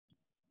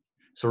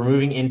So we're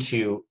moving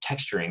into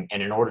texturing,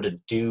 and in order to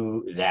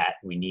do that,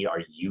 we need our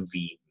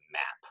UV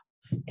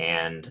map.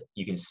 And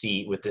you can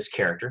see with this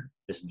character,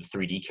 this is the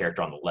 3D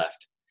character on the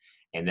left,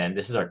 and then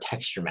this is our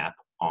texture map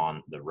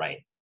on the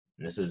right.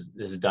 And this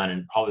is done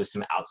in probably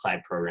some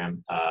outside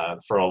program.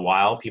 For a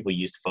while, people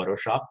used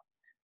Photoshop,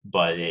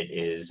 but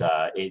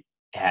it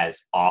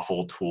has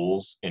awful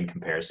tools in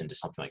comparison to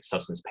something like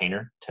Substance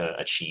Painter to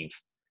achieve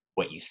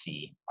what you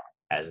see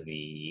as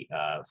the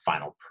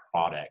final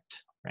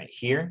product right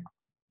here.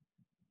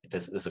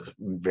 This looks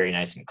very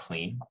nice and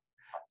clean.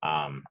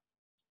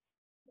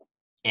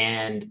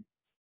 And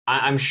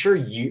I'm sure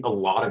a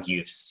lot of you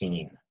have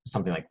seen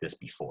something like this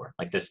before,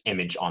 like this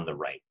image on the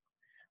right.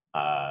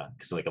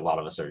 Because like a lot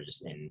of us are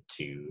just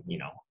into,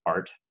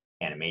 art,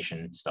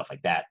 animation, stuff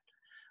like that.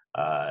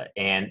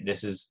 And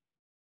this is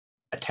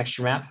a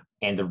texture map.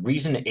 And the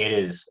reason it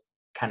is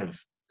kind of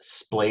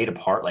splayed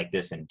apart like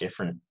this in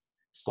different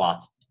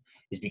slots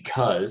is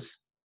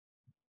because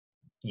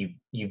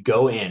you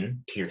go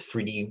in to your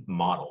 3D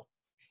model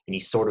and you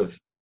sort of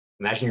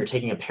imagine you're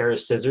taking a pair of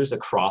scissors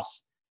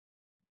across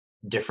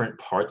different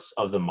parts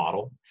of the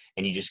model,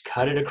 and you just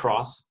cut it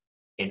across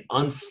and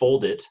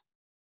unfold it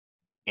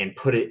and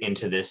put it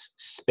into this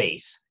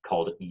space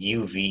called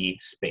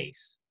UV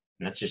space.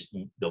 And that's just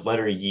the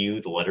letter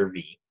U, the letter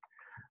V,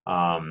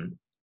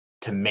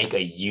 to make a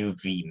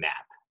UV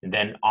map. And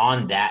then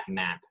on that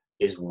map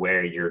is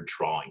where you're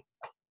drawing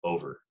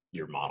over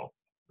your model.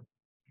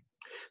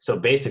 So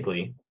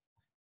basically,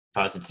 if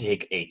I was to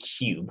take a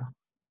cube,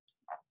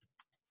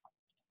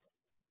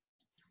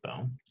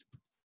 boom,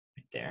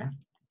 right there.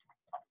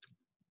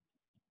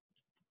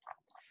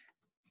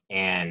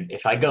 And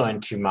if I go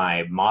into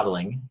my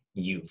modeling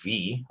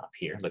UV up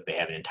here, look, they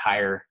have an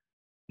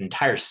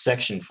entire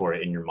section for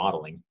it in your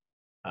modeling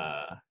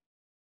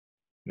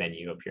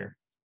menu up here.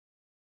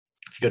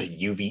 If you go to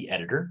UV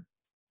editor,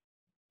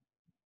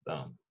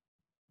 boom,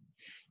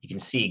 you can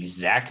see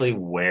exactly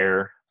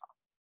where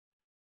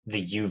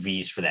the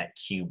UVs for that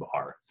cube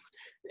are.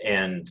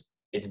 And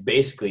it's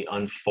basically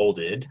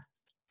unfolded.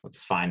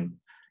 Let's find,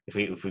 if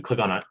we click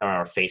on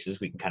our faces,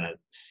 we can kind of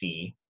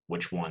see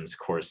which ones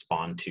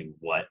correspond to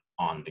what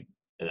on the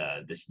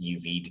this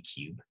UV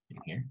cube in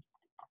here.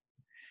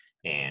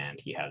 And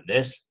you have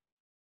this.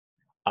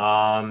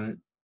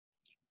 And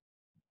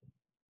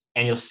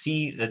you'll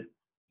see that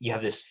you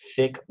have this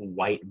thick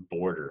white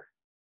border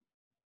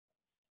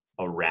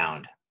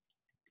around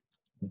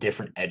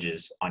different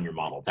edges on your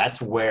model.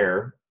 That's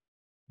where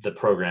the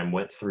program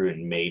went through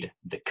and made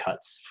the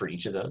cuts for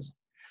each of those.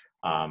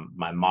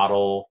 My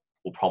model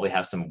will probably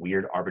have some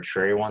weird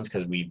arbitrary ones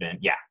because we've been,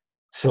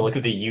 so look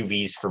at the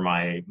UVs for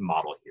my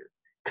model here.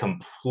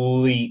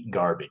 Complete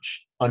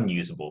garbage,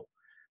 unusable.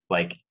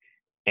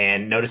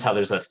 And notice how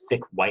there's a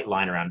thick white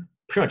line around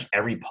pretty much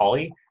every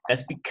poly.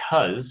 That's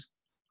because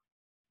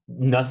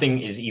nothing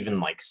is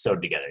even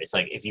sewed together. It's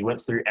like if you went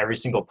through every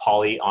single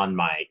poly on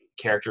my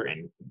character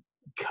and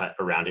cut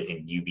around it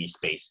in UV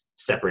space,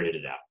 separated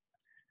it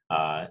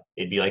out.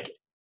 It'd be like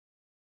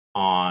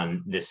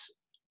on this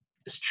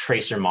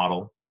tracer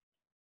model,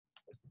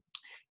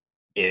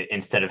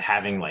 instead of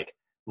having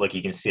look,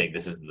 you can see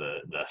this is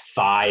the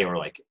thigh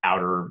or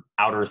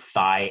outer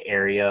thigh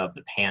area of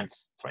the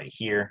pants. It's right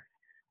here.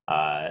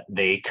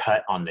 They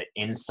cut on the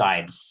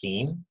inside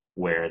seam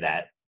where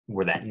that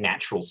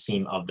natural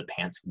seam of the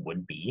pants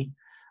would be,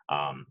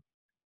 and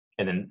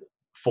then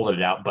folded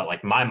it out.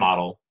 But my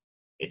model,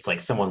 it's like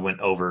someone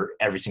went over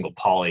every single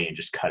poly and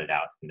just cut it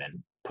out and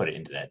then put it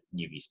into that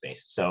UV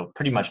space. So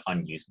pretty much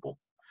unusable.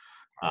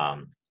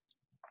 And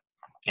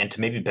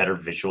to maybe better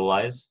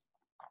visualize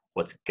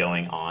what's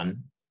going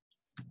on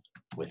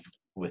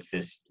with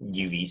this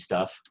UV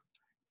stuff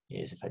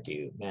is if I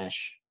do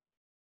mesh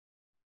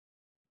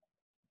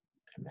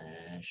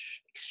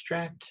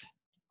extract,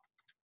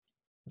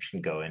 I'm just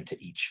gonna go into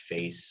each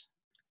face,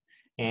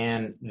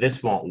 and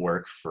this won't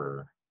work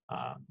for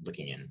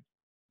looking in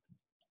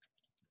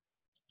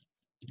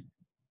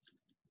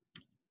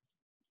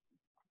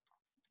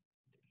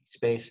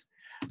space,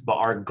 but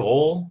our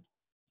goal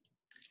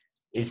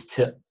is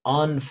to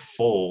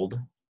unfold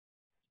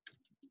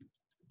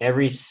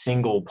every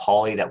single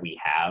poly that we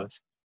have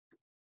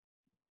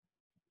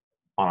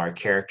on our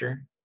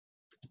character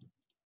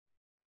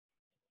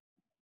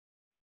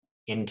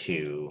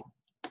into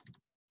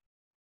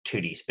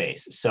 2D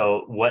space.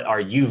 So what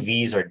our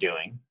UVs are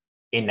doing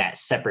in that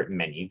separate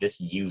menu, this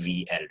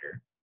UV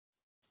editor,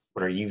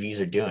 what our UVs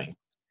are doing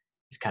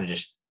is kind of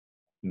just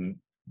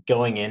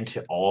going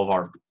into all of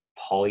our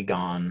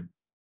polygon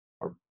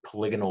or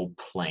polygonal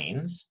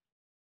planes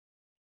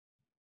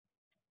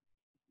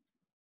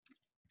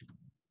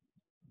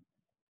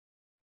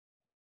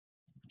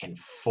and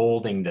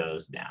folding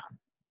those down.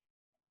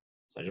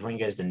 So I just want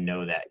you guys to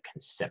know that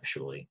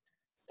conceptually,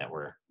 that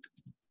we're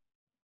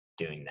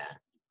doing that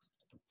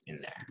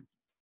in there.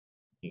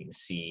 You can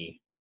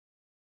see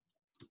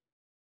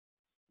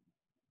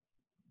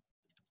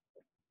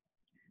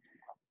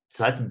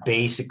so that's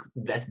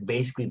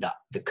basically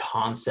the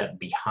concept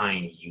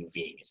behind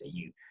UVing, is that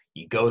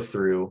you go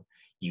through,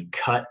 you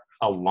cut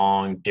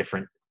along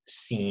different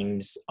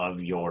seams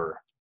of your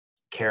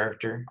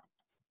character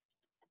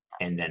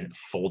and then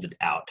fold it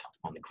out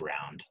on the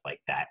ground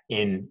like that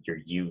in your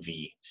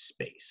UV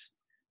space.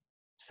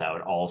 So it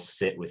would all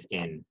sit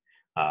within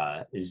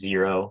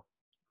 0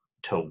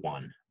 to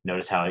 1.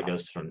 Notice how it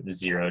goes from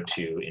 0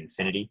 to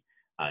infinity.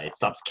 It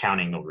stops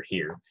counting over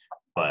here,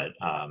 but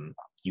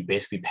you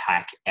basically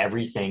pack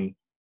everything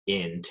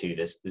into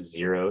this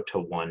 0 to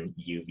 1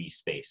 UV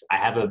space. I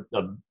have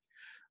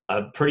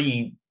a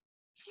pretty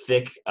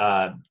thick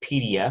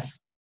PDF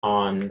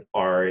in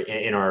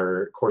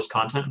our course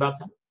content about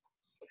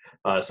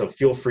that. So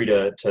feel free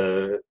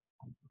to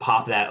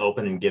pop that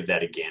open and give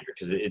that a gander,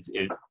 because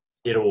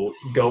it'll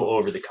go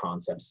over the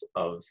concepts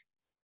of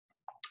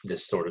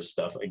this sort of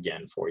stuff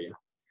again for you.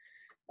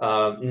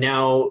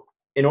 Now,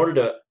 in order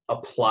to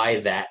apply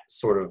that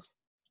sort of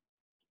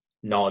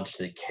knowledge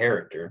to the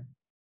character,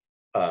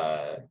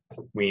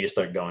 we need to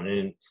start going in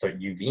and start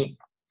UVing.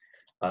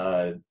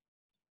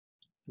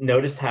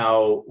 Notice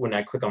how when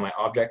I click on my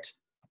object,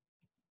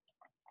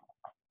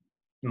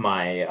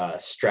 my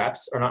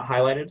straps are not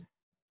highlighted,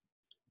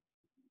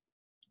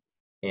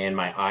 and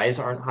my eyes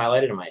aren't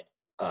highlighted, and my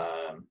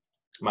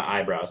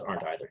eyebrows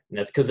aren't either. And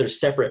that's because they're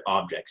separate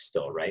objects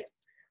still, right?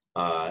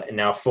 And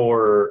now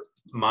for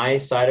my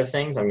side of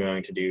things, I'm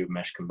going to do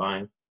mesh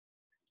combine.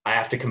 I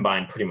have to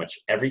combine pretty much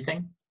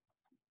everything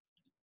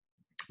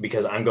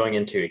because I'm going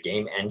into a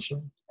game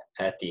engine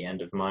at the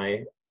end of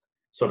my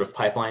sort of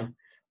pipeline.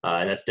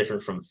 And that's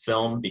different from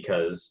film,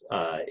 because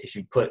if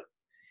you put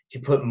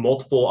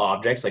multiple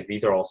objects, like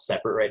these are all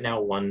separate right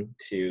now, 1,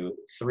 2,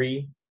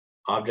 3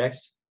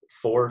 objects,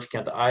 4 if you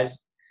count the eyes.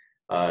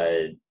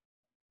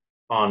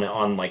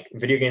 On like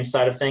video game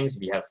side of things,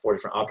 if you have 4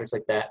 different objects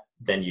like that,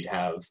 then you'd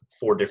have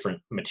 4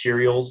 different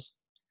materials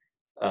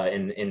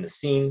in the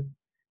scene,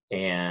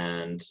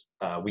 and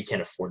we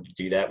can't afford to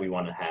do that. We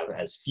want to have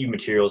as few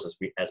materials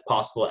as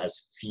possible,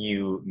 as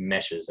few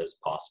meshes as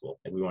possible.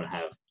 And we want to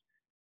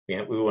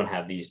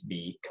have these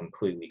be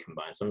completely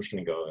combined. So I'm just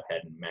going to go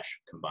ahead and mesh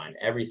combine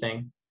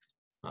everything.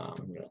 I'm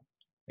going to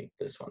make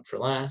this one for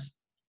last.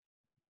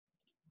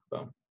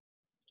 Boom.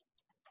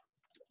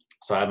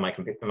 So I have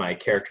my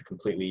character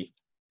completely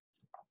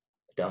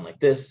done like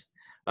this.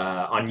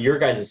 On your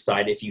guys'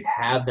 side, if you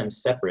have them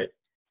separate,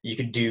 you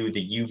could do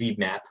the UV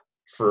map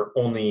for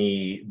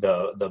only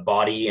the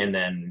body and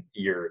then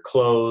your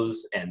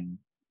clothes, and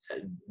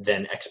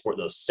then export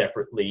those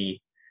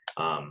separately,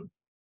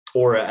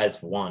 or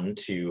as one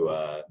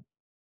to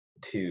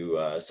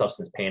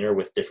Substance Painter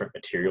with different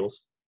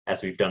materials,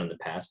 as we've done in the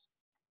past.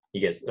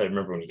 You guys, I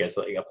remember when you guys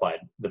applied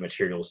the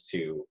materials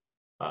to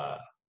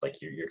like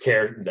your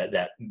character,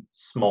 that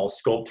small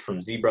sculpt from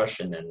ZBrush,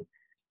 and then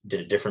did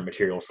a different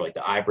material for like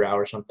the eyebrow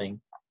or something.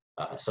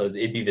 So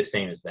it'd be the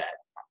same as that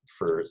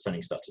for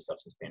sending stuff to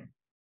Substance Painter.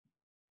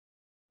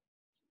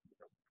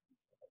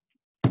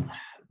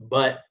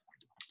 But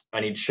I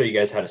need to show you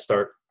guys how to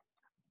start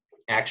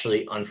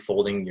actually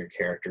unfolding your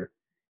character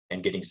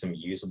and getting some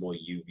usable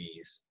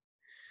UVs.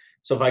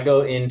 So if I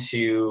go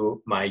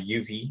into my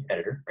UV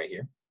editor right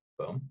here,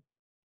 boom,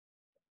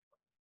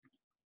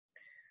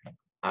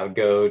 I would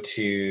go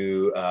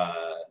to,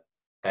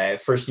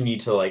 first you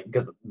need to, like,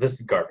 because this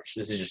is garbage.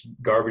 This is just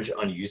garbage,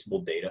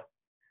 unusable data.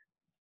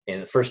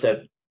 And the first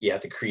step, you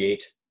have to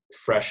create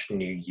fresh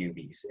new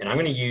UVs. And I'm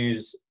going to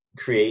use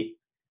create,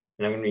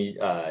 and I'm going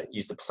to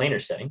use the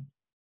planar setting.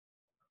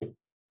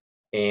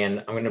 And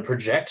I'm going to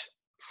project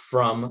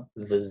from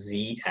the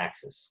Z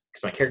axis,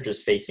 because my character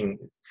is facing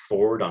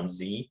forward on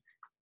Z.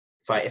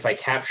 If I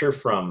capture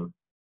from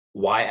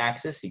Y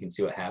axis, you can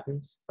see what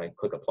happens. If I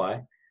click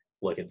apply,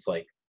 look, it's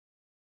like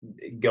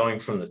going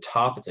from the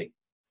top, it's like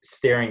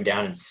staring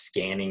down and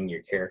scanning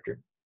your character.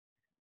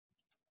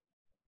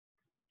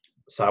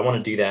 So I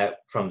want to do that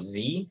from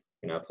Z,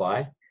 I'm going to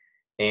apply,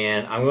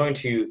 and I'm going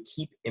to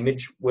keep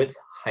image width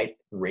height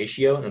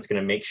ratio, and it's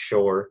going to make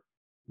sure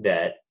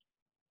that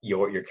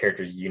your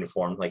character is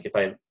uniform. Like if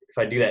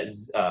I do that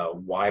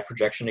Y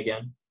projection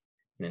again, and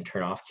then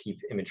turn off keep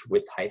image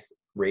width height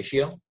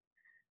ratio,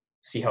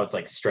 see how it's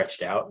like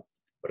stretched out.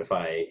 But if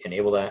I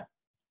enable that,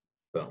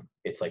 boom,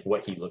 it's like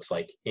what he looks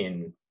like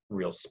in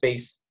real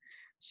space.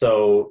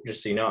 So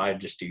just so you know, I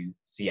just do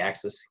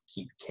Z-axis,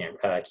 keep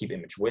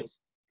image width,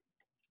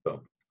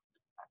 boom.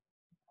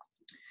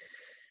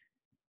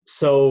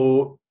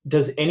 So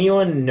does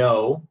anyone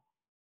know?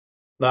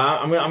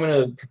 I'm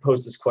gonna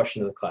propose this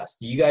question to the class.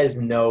 Do you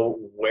guys know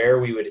where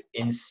we would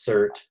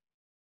insert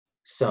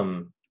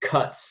some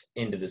cuts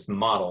into this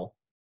model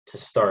to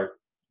start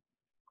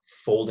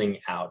folding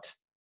out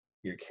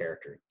your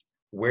character?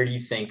 Where do you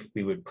think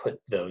we would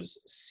put those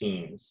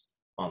seams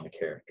on the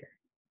character?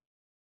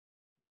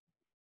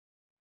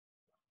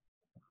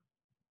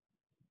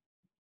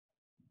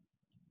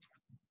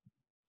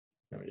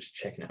 I'm just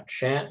checking out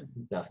chat.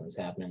 Nothing's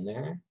happening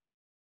there.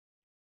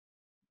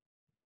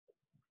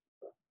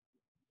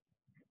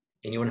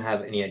 Anyone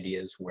have any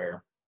ideas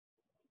where?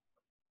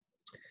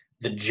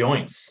 The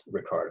joints,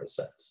 Ricardo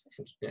says.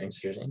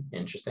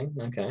 Interesting.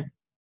 Okay.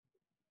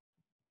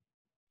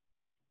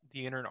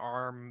 the inner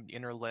arm,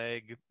 inner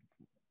leg,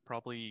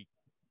 probably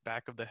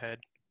back of the head.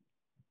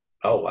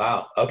 Oh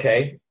wow.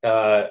 Okay.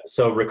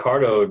 So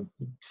Ricardo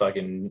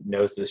fucking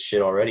knows this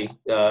shit already.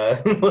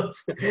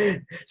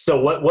 So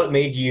what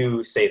made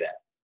you say that?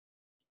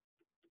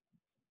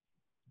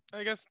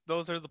 I guess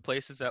those are the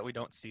places that we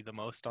don't see the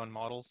most on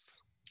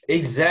models.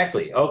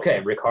 Exactly. Okay.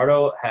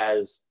 Ricardo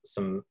has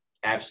some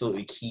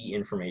absolutely key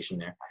information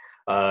there.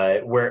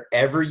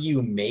 Wherever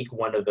you make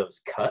one of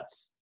those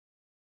cuts,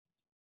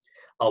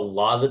 a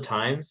lot of the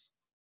times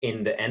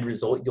in the end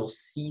result, you'll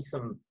see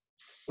you'll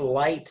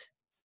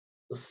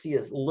see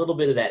a little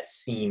bit of that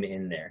seam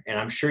in there. And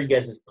I'm sure you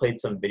guys have played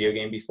some video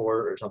game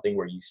before or something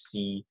where you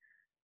see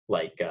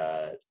like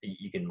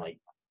you can like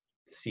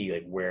see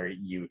like where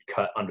you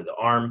cut under the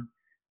arm.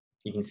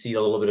 You can see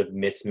a little bit of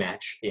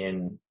mismatch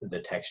in the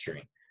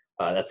texturing.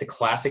 That's a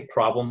classic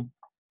problem,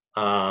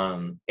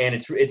 and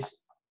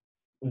it's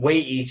way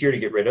easier to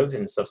get rid of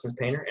in Substance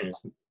Painter, and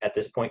it's at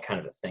this point kind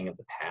of a thing of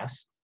the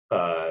past.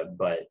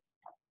 But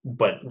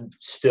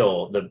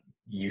still,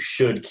 you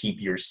should keep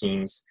your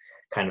seams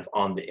kind of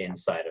on the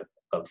inside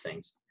of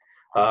things.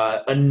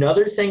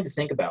 Another thing to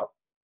think about,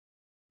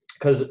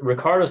 because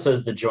Ricardo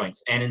says the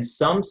joints, and in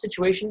some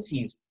situations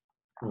he's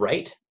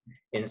right.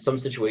 In some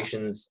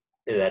situations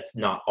that's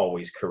not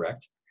always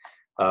correct.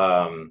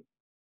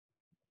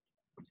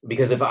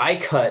 Because if I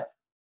cut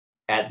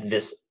at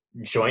this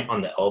joint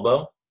on the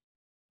elbow,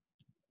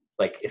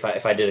 like if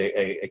I did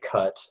a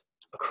cut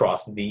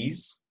across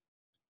these,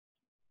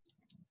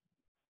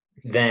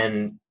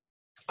 then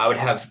I would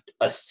have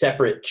a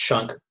separate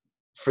chunk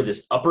for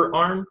this upper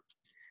arm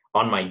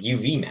on my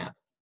UV map.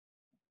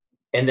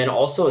 And then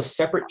also a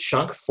separate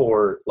chunk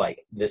for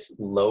like this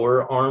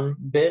lower arm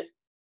bit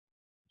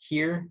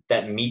here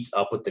that meets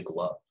up with the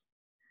glove.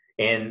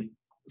 And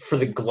for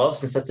the glove,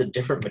 since that's a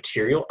different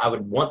material, I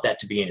would want that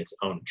to be in its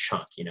own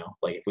chunk, you know?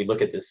 Like if we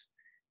look at this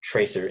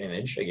tracer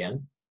image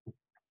again,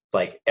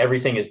 like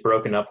everything is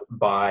broken up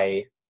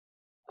by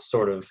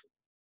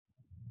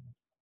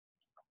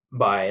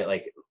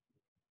like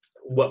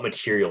what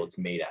material it's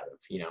made out of,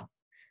 you know?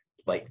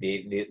 Like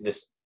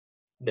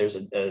there's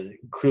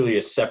clearly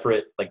a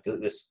separate, like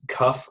this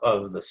cuff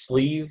of the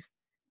sleeve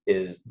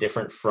is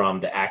different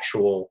from the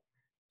actual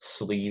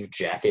sleeve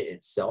jacket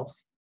itself.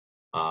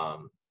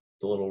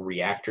 The little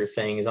reactor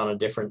thing is on a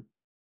different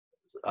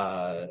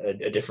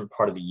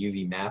part of the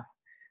UV map.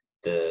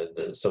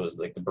 So is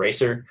like the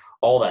bracer,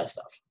 all that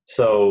stuff.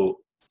 So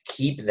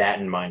keep that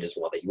in mind as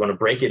well. That you want to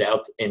break it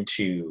up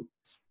into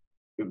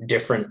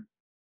different,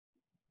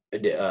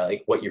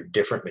 like what your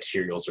different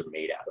materials are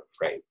made out of,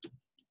 right?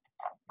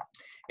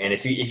 And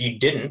if you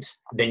didn't,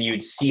 then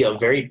you'd see a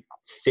very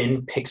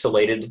thin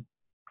pixelated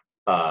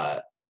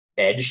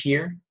edge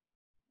here.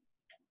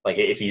 Like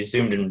if you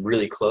zoomed in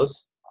really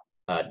close,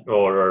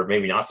 or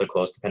maybe not so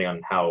close, depending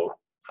on how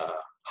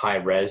high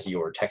res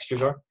your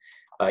textures are,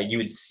 you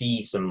would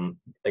see some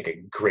like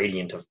a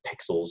gradient of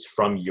pixels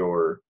from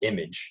your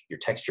image, your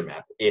texture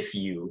map, if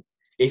you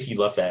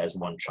left that as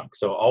one chunk.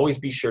 So always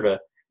be sure to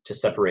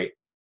separate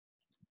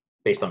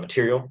based on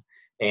material,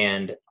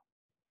 and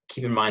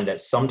keep in mind that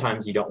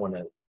sometimes you don't want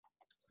to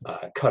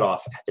cut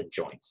off at the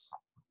joints.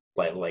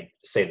 Like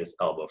say this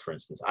elbow, for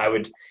instance. I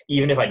would,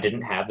 even if I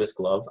didn't have this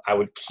glove, I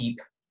would keep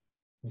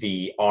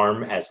the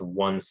arm as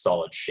one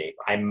solid shape.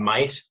 I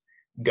might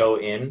go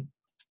in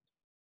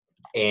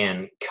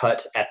and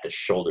cut at the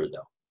shoulder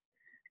though,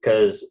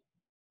 because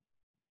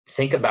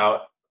think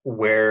about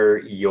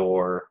your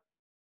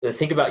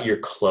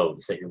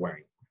clothes that you're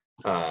wearing.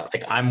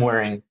 Like I'm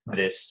wearing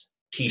this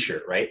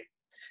t-shirt, right?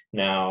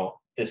 Now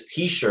this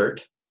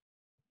t-shirt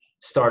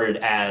started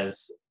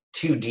as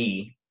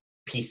 2D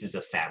pieces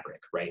of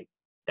fabric, right?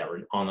 That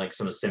were on like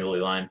some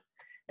assembly line,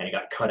 and it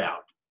got cut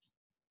out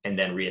and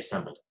then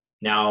reassembled.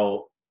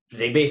 Now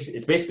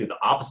it's basically the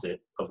opposite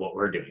of what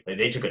we're doing. Like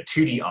they took a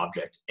 2D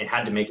object and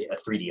had to make it a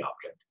 3D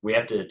object. We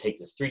have to take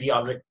this 3D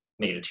object,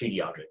 make it a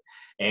 2D object.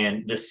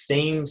 And the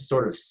same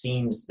sort of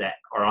seams that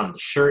are on the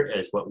shirt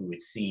as what we would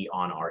see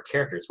on our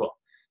character as well.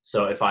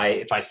 So if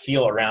I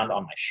feel around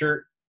on my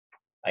shirt,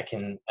 I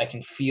can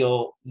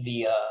feel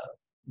the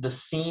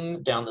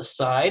seam down the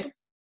side.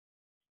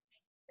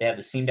 They have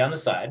the seam down the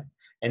side,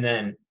 and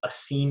then a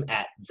seam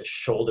at the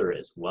shoulder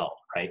as well,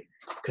 right?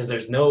 Because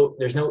there's no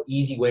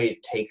easy way to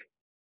take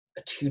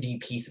a 2D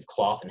piece of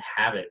cloth and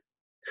have it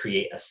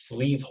create a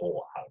sleeve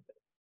hole out of it.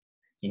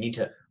 You need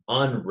to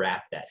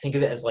unwrap that. Think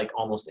of it as like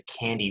almost a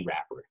candy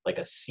wrapper, like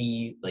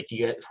like you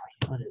get,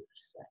 what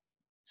is that?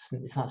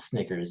 It's not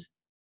Snickers.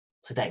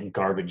 It's like that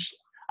garbage.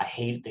 I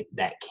hate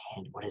that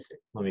candy. What is it?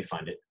 Let me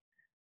find it.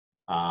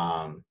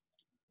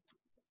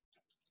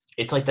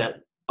 It's like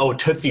that. Oh,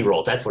 Tootsie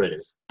Roll. That's what it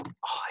is. Oh,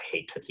 I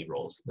hate Tootsie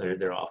Rolls.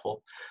 They're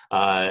awful.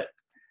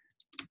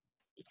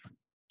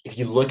 If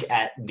you look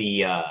at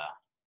the,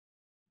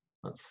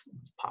 let's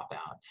pop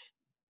out.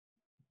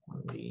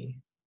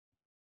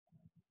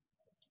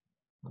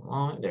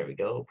 There we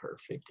go.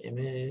 Perfect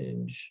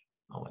image.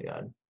 Oh my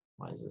God.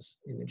 Why is this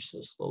image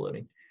so slow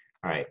loading?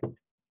 All right.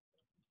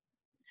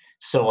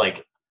 So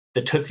like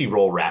the Tootsie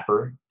Roll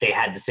wrapper, they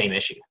had the same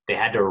issue. They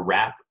had to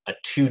wrap a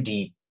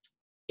 2D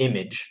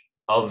image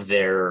of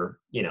their,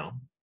 you know,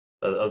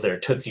 of their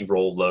Tootsie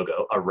Roll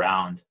logo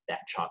around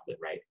that chocolate,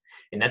 right?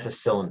 And that's a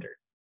cylinder.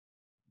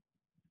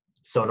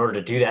 So in order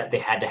to do that, they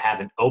had to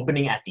have an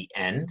opening at the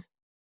end,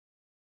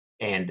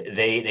 and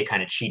they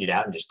kind of cheated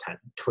out and just kind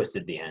of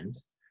twisted the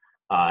ends.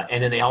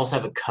 And then they also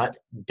have a cut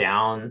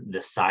down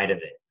the side of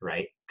it,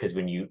 right? Because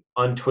when you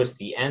untwist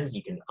the ends,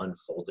 you can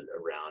unfold it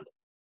around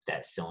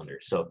that cylinder.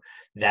 So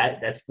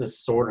that's the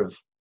sort of,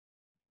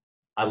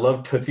 I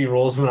loved Tootsie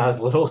Rolls when I was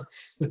little.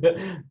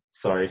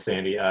 Sorry,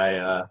 Sandy.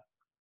 Oh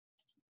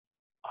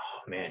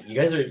man, you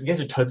guys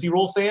are Tootsie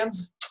Roll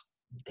fans?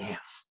 Damn,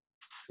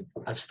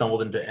 I've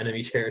stumbled into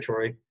enemy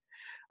territory.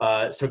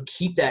 So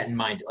keep that in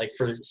mind. Like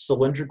for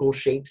cylindrical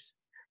shapes,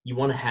 you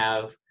want to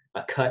have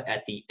a cut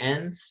at the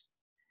ends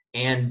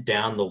and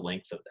down the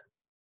length of them.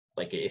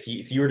 Like if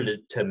you were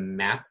to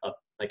map up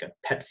like a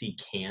Pepsi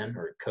can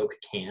or a Coke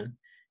can,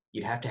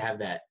 you'd have to have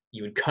that.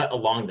 You would cut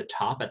along the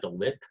top at the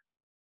lip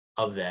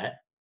of that,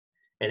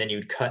 and then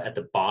you'd cut at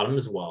the bottom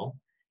as well,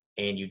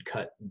 and you'd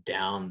cut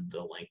down the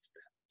length of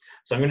that.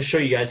 So I'm going to show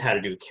you guys how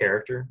to do a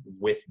character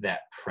with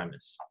that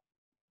premise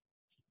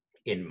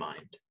in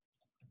mind.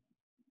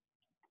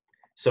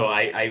 So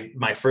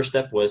my first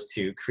step was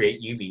to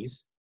create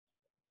UVs.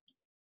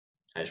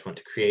 I just want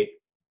to create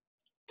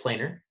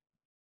planar,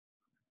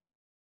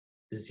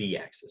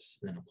 Z-axis,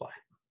 and then apply.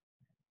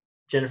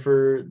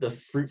 Jennifer, the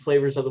fruit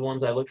flavors are the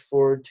ones I looked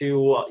forward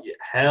to.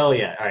 Hell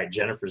yeah. All right,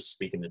 Jennifer's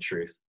speaking the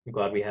truth. I'm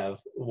glad we have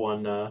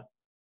one's.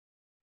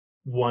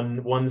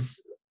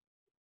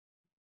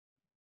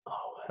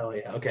 Oh, hell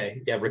yeah.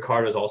 Okay. Yeah,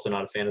 Ricardo's also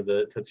not a fan of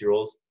the Tootsie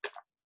Rolls.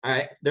 All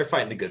right, they're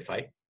fighting the good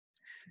fight.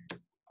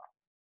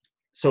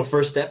 So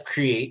first step,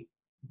 create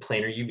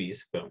planar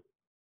UVs. Boom.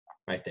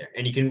 Right there.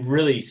 And you can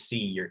really see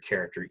your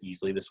character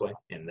easily this way.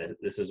 And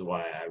this is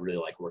why I really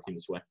like working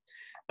this way.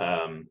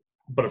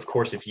 But of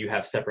course, if you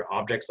have separate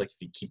objects, like if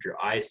you keep your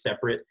eyes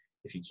separate,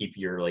 if you keep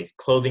your like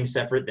clothing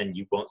separate, then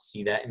you won't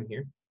see that in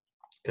here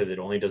because it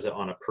only does it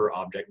on a per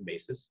object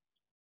basis.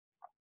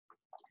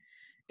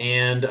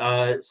 And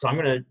so I'm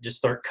gonna just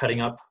start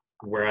cutting up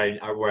where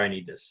I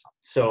need this.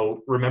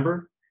 So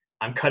remember,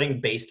 I'm cutting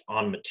based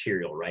on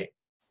material, right?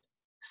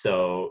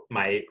 So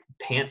my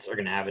pants are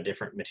gonna have a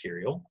different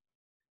material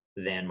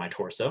than my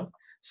torso.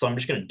 So I'm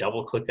just gonna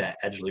double click that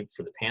edge loop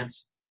for the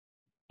pants,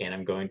 and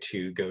I'm going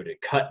to go to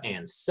cut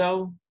and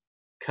sew,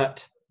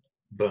 cut,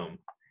 boom,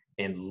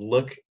 and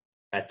look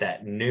at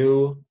that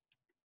new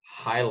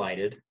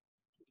highlighted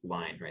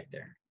line right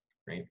there,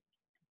 right?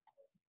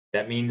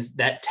 That means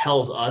that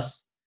tells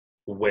us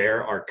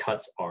where our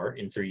cuts are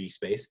in 3D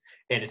space,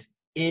 and it's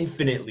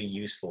infinitely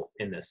useful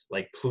in this.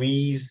 Like,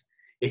 please,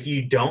 if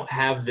you don't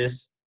have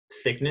this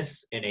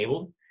thickness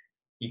enabled,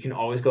 you can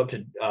always go up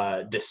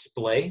to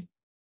display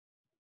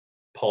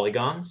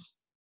polygons.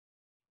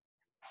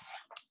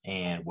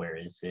 And where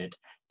is it?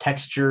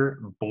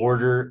 Texture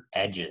border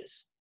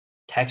edges.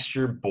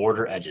 Texture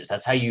border edges.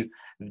 That's how you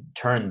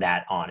turn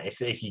that on.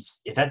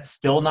 If that's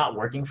still not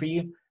working for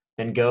you,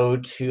 then go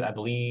to, I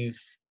believe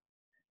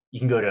you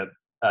can go to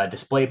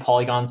display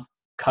polygons,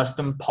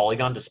 custom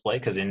polygon display,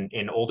 because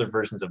in older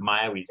versions of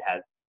Maya we've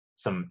had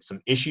some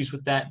issues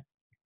with that.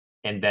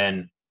 And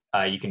then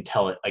you can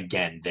tell it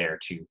again there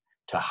to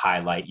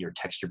highlight your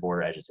texture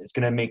border edges. It's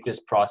going to make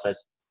this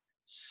process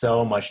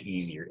so much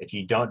easier. If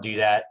you don't do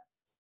that,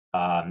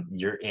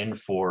 you're in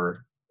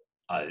for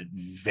a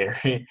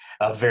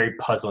very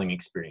puzzling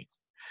experience.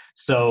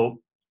 So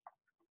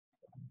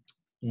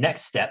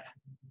next step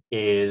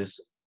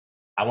is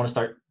I want to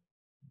start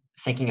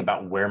thinking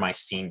about where my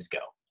seams go,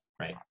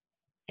 right?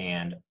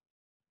 And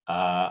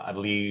I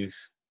believe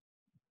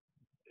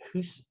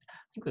I think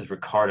it was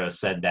Ricardo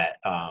said that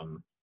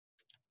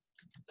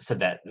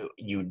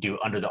you do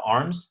under the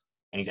arms,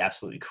 and he's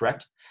absolutely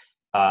correct.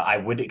 I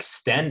would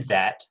extend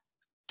that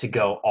to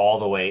go all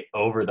the way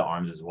over the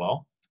arms as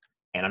well.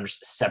 And I'm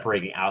just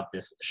separating out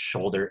this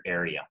shoulder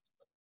area.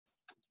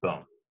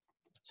 Boom.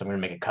 So I'm gonna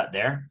make a cut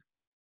there.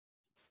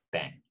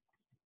 Bang.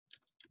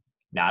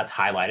 Now it's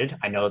highlighted.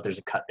 I know that there's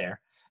a cut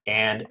there.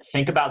 And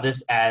think about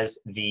this as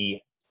the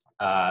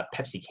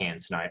Pepsi can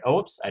scenario. Oh,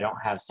 oops, I don't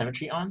have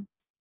symmetry on.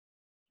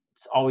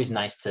 It's always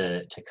nice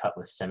to cut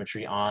with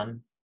symmetry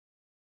on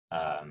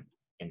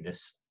in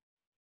this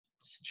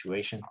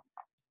situation.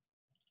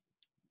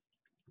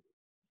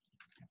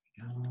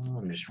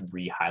 I'm just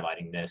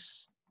re-highlighting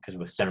this because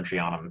with symmetry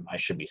on them, I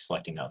should be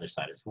selecting the other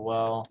side as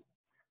well.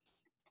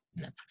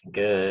 And that's looking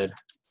good.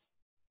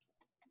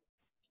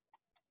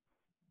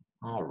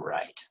 All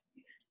right.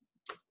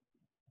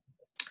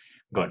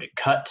 I'm going to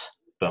cut,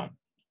 boom,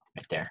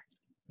 right there.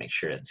 Make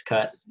sure it's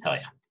cut, hell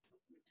yeah.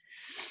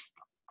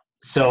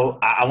 So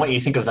I want you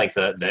to think of like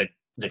the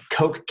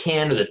Coke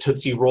can or the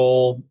Tootsie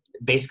Roll,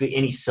 basically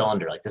any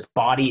cylinder. Like this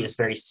body is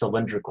very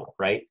cylindrical,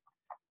 right?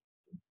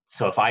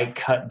 So if I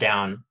cut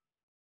down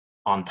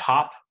on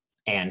top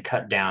and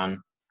cut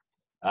down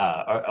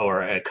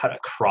or cut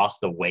across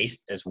the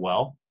waist as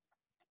well,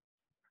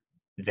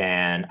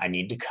 then I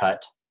need to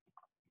cut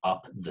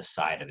up the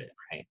side of it,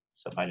 right?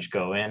 So if I just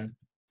go in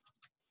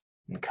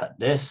and cut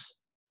this,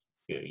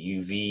 go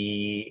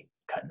UV,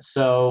 cut and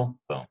sew,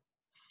 boom.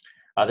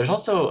 There's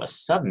also a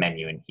sub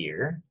menu in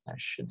here. I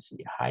should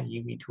see hide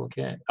UV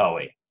toolkit. Oh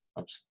wait,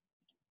 oops.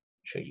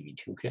 Show UV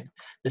toolkit.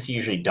 This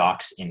usually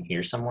docks in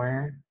here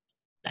somewhere.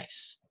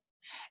 Nice.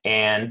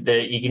 And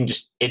you can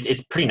just,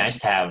 it's pretty nice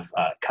to have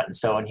cut and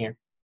sew in here.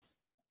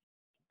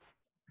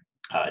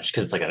 Just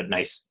because it's like a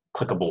nice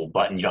clickable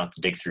button. You don't have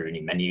to dig through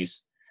any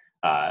menus.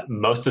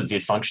 Most of the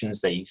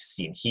functions that you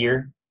see in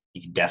here,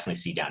 you can definitely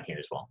see down here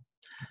as well.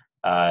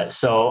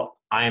 So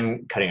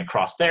I'm cutting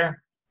across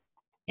there,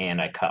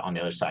 and I cut on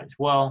the other side as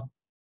well.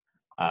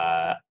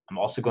 I'm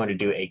also going to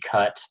do a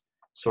cut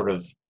sort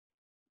of,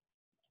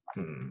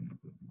 it's going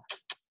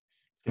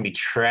to be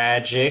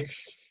tragic,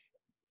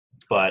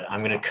 but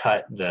I'm going to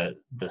cut the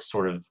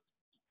sort of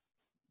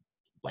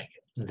like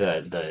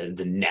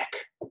the neck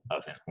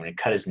of him. I'm going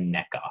to cut his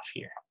neck off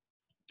here.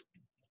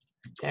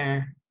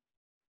 There.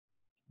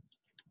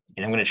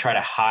 And I'm going to try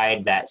to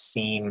hide that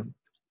seam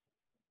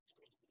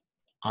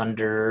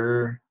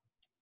under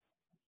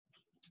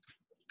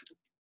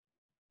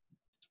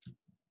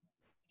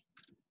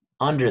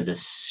the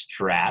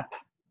strap,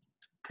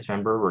 because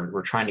remember,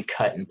 we're trying to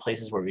cut in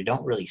places where we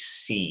don't really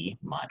see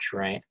much,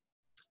 right?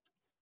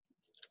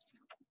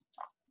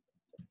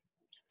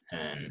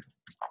 And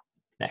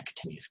that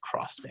continues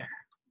across there.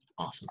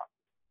 Awesome.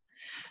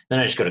 Then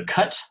I just go to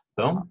cut,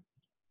 boom.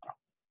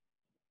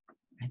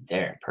 Right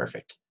there,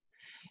 perfect.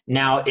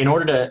 Now, in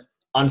order to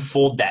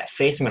unfold that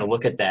face, I'm going to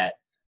look at that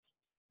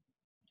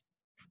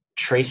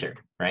tracer,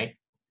 right?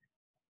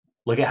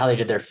 Look at how they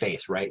did their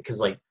face, right? Because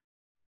like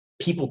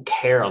people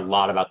care a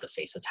lot about the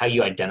face. That's how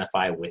you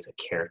identify with a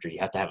character. You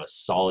have to have a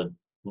solid,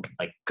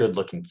 like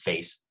good-looking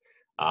face.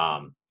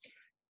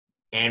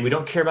 And we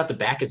don't care about the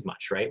back as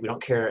much, right? We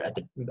don't care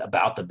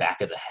about the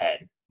back of the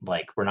head.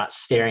 Like we're not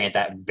staring at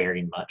that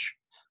very much.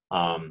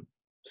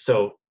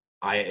 So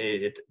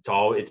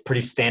it's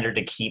pretty standard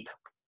to keep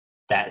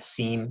that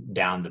seam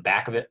down the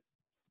back of it.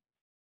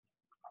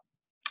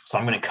 So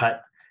I'm going to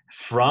cut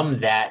from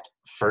that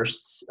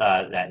first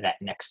that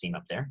neck seam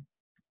up there.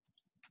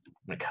 I'm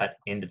going to cut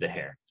into the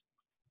hair.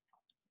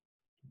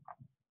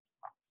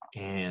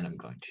 And I'm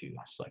going to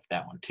select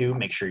that one too.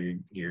 Make sure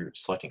you're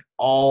selecting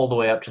all the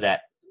way up to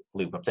that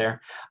loop up there.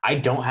 I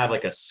don't have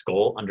like a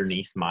skull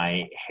underneath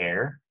my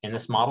hair in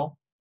this model,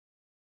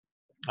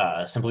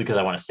 simply because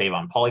I want to save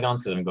on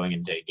polygons because I'm going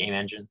into a game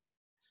engine.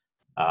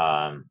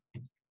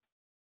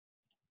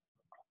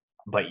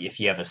 But if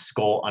you have a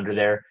skull under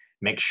there,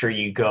 make sure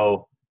you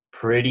go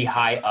pretty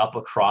high up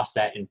across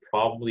that and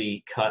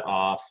probably cut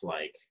off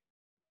like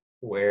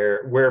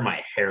where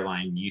my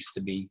hairline used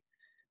to be.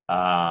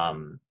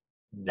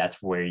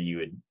 That's where you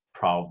would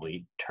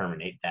probably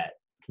terminate that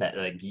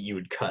like you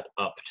would cut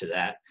up to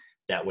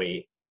that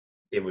way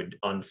it would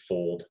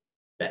unfold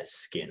that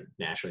skin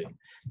naturally.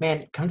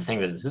 Man, come to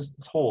think of it, this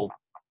whole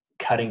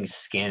cutting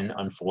skin,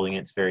 unfolding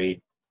it's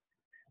very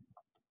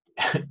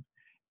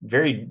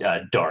very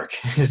dark.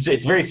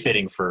 It's very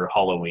fitting for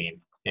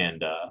Halloween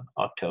and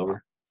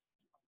October.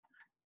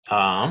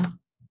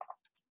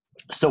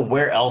 So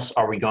where else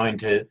are we going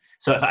to,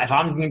 so if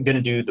I'm going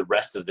to do the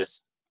rest of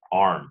this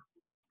arm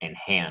and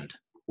hand,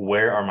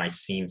 where are my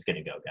seams going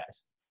to go,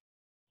 guys?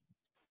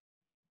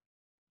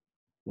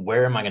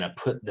 Where am I going to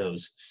put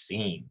those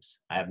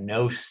seams? I have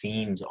no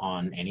seams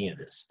on any of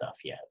this stuff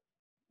yet.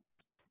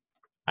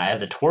 I have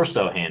the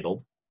torso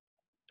handled,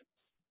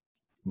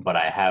 but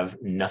I have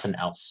nothing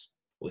else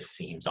with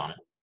seams on it.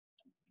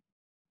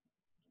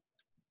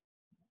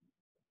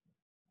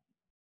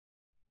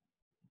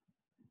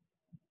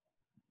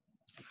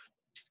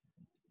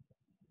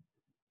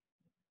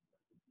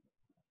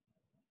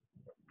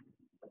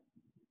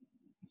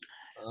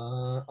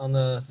 On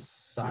the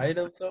side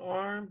of the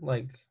arm,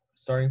 like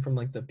starting from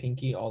like the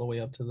pinky all the way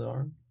up to the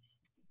arm,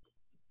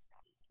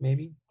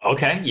 maybe.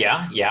 Okay,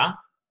 yeah.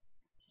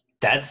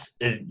 That's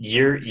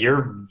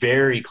you're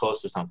very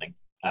close to something.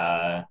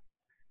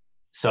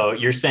 So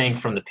you're saying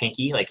from the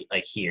pinky, like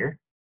here,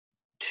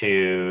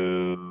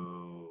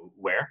 to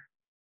where?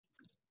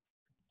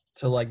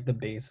 To like the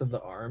base of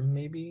the arm,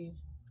 maybe.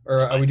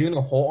 Or are we doing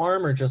the whole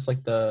arm or just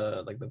like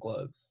the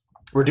gloves?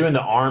 We're doing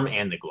the arm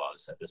and the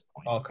gloves at this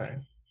point. Okay.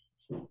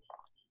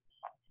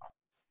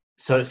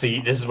 So this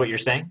is what you're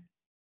saying?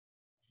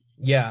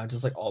 Yeah,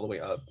 just like all the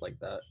way up like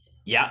that.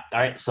 Yeah. All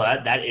right. So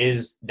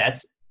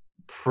that's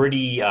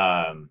pretty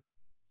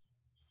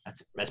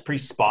that's pretty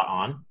spot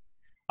on.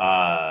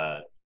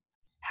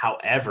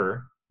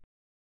 However,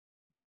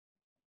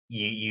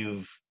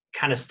 you've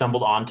kind of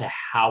stumbled onto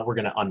how we're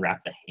going to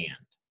unwrap the hand,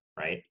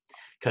 right?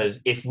 Because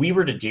if we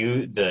were to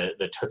do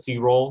the Tootsie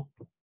Roll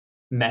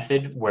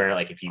method, where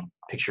like if you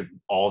picture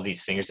all of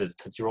these fingers as a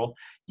Tootsie Roll,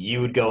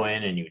 you would go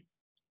in and you would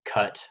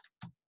cut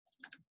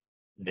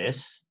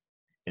this,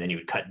 and then you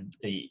would cut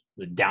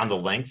down the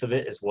length of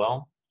it as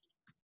well.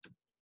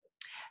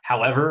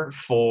 However,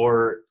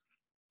 for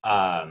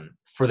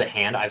the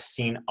hand, I've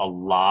seen a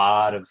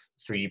lot of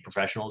 3D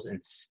professionals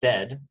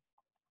instead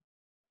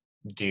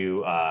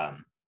do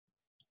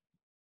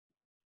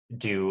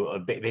do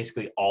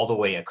basically all the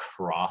way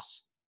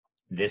across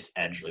this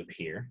edge loop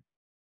here.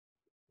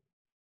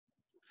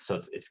 So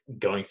it's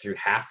going through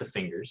half the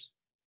fingers.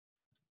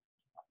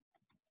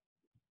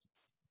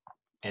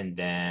 And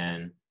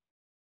then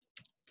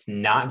it's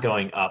not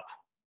going up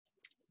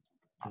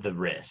the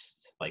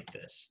wrist like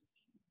this.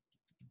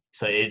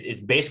 So it's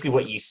basically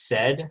what you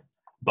said,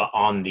 but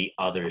on the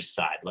other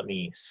side. Let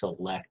me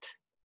select.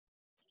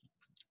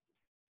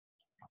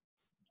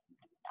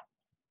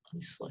 Let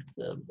me select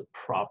the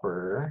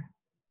proper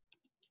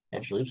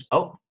edge loops.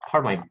 Oh,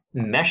 part of my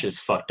mesh is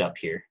fucked up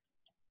here.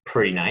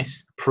 Pretty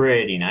nice.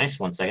 Pretty nice.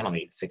 1 second. Let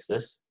me fix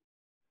this.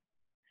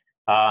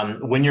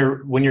 When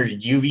you're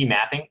UV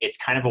mapping, it's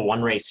kind of a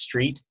one-way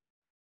street.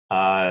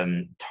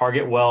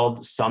 Target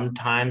weld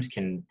sometimes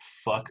can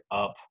fuck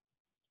up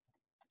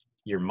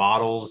your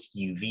model's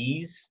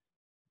UVs.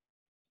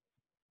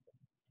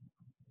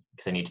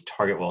 Because I need to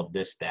target weld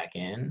this back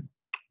in.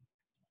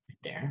 Right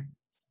there.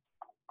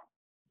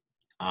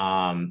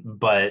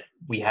 But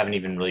we haven't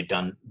even really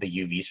done the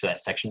UVs for that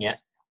section yet.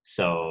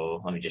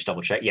 So let me just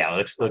double check. Yeah,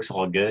 it looks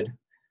all good.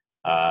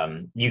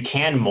 You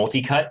can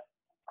multi-cut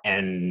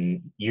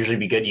and usually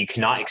be good. You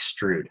cannot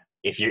extrude.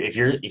 If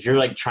you're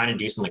like trying to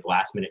do some like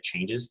last minute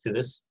changes to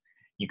this,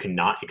 you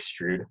cannot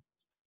extrude.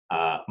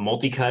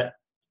 Multi-cut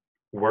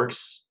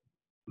works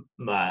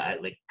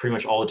like pretty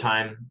much all the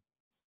time.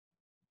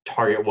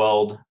 Target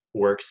weld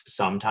works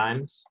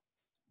sometimes.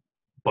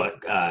 But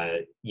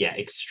yeah,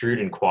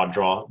 extrude and quad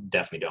draw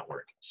definitely don't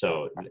work.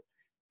 So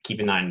keep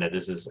in mind that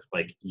this is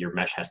like your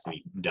mesh has to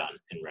be done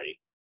and ready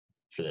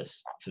for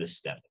this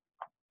step.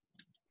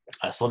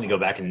 So let me go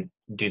back and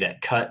do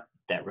that cut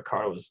that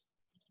Ricardo was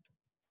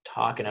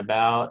talking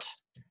about.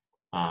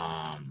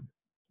 Right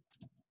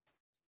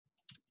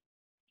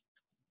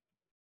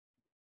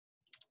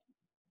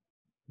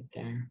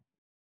there.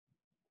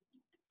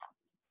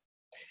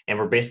 And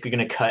we're basically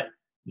going to cut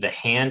the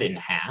hand in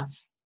half.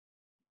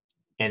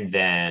 And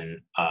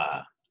then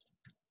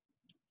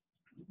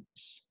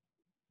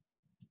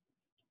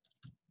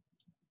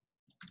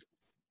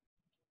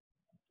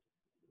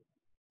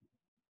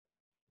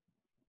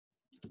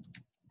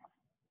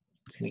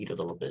it's gonna get a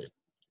little bit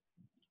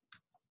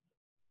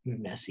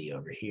messy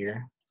over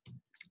here.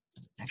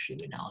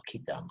 Actually, now I'll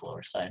keep that on the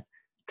lower side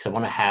because I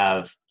want to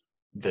have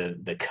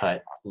the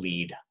cut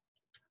lead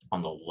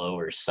on the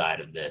lower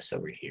side of this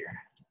over here.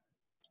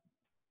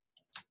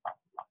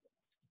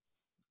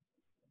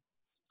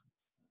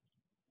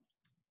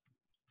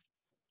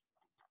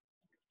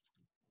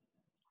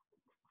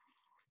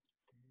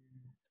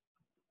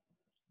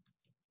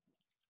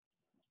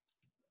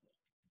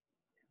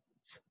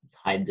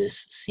 Hide this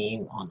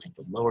seam on like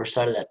the lower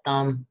side of that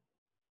thumb.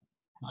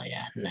 Oh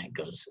yeah, and that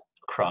goes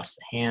across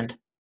the hand.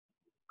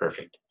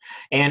 Perfect.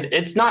 And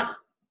it's not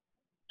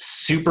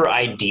super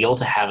ideal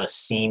to have a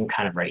seam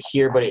kind of right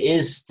here, but it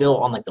is still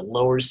on like the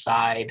lower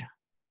side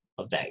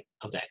of that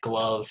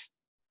glove.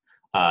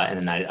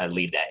 And then I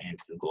lead that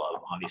into the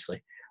glove,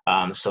 obviously.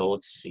 So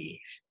let's see.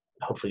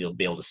 Hopefully you'll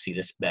be able to see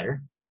this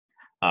better.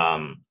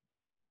 The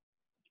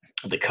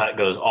cut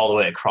goes all the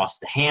way across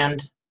the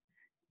hand.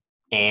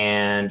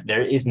 And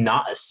there is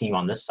not a seam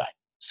on this side.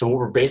 So what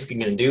we're basically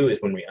going to do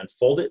is when we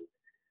unfold it,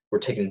 we're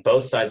taking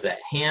both sides of that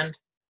hand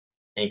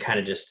and kind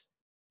of just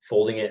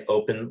folding it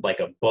open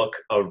like a book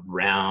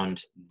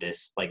around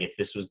this. Like if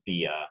this was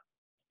the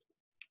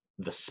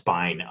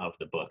spine of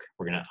the book,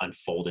 we're going to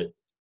unfold it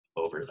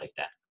over like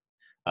that.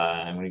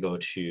 I'm going to go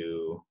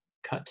to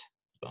cut.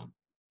 Boom.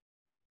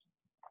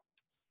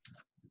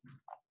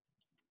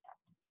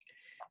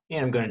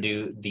 And I'm going to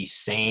do the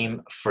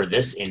same for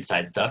this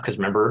inside stuff because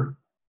remember,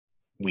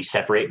 we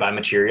separate by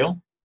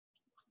material.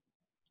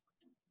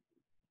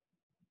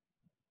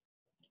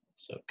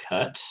 So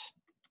cut,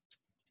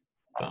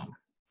 boom.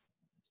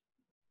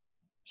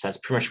 So that's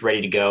pretty much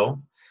ready to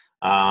go.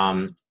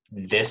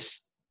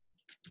 This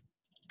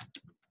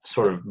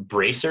sort of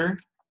bracer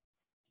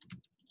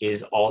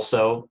is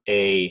also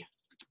a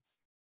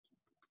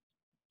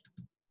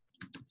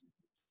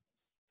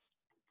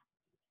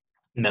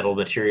metal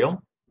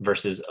material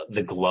versus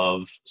the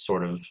glove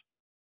sort of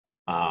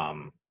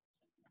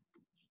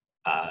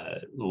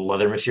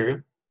leather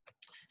material.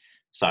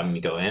 So I'm going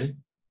to go in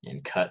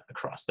and cut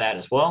across that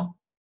as well.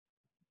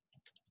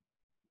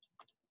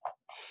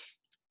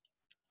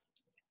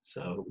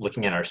 So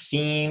looking at our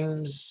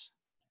seams,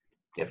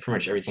 we have pretty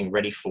much everything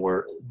ready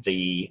for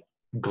the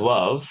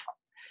glove.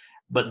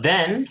 But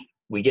then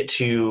we get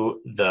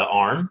to the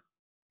arm,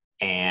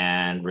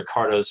 and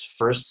Ricardo's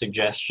first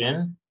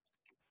suggestion,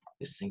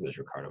 I think it was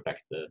Ricardo back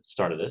at the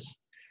start of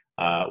this,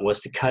 was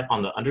to cut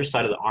on the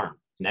underside of the arm.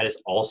 And that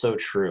is also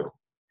true.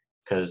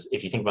 Because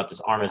if you think about this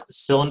arm as the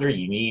cylinder,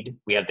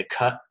 we have the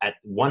cut at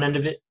one end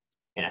of it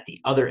and at the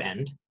other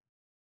end.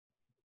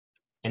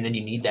 And then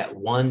you need that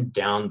one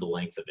down the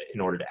length of it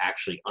in order to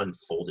actually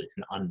unfold it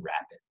and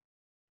unwrap it.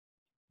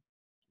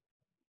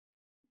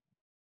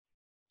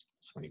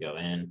 So when you go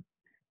in,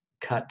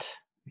 cut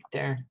right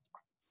there.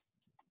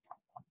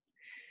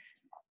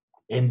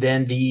 And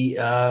then we've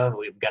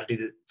got to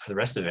do for the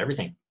rest of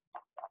everything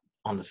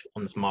on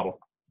this model.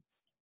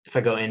 if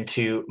I go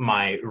into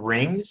my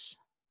rings,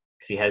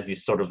 because he has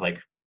these sort of like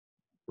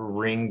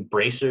ring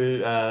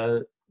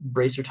bracer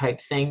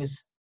type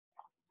things,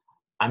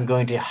 I'm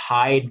going to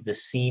hide the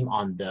seam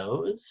on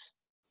those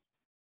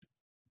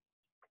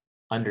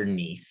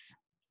underneath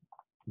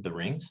the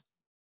rings.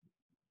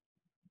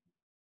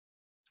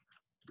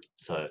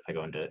 So if I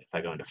go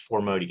into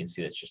 4 mode, you can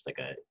see that's just like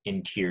an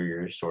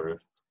interior sort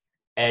of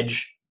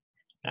edge.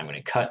 And I'm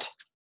going to cut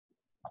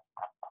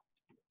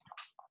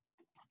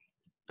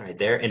right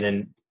there, and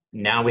then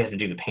now we have to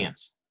do the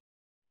pants.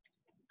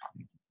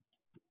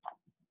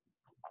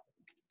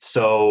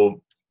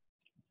 So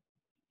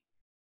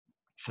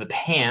for the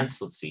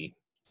pants, let's see.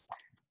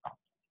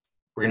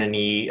 We're going to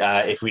need,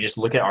 if we just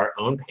look at our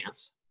own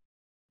pants,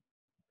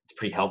 it's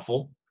pretty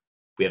helpful.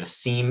 We have a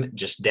seam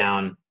just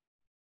down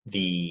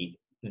the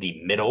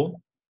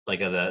middle, like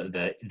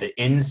the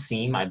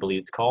inseam, I believe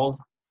it's called,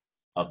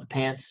 of the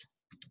pants.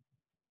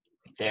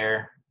 Right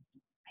there.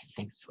 I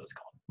think that's what it's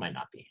called. Might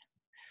not be.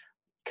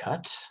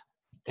 Cut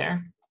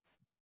there.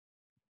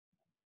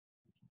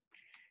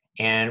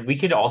 And we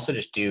could also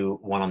just do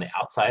one on the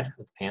outside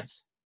of the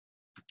pants.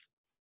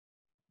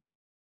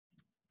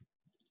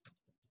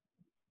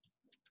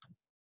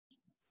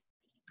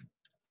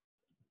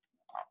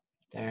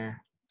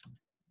 There.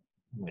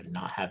 I'm going to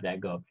not have that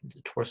go up into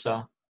the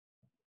torso.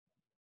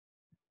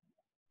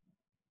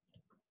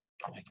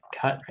 I can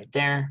cut right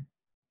there.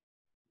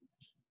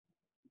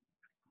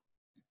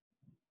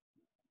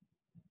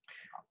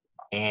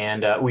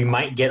 And we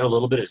might get a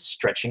little bit of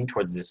stretching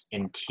towards this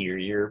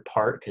interior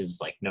part, because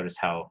like notice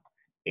how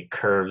it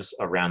curves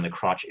around the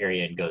crotch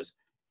area and goes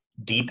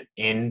deep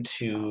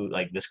into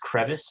like this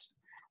crevice.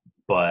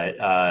 But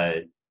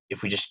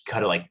if we just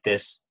cut it like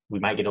this, we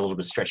might get a little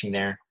bit of stretching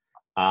there.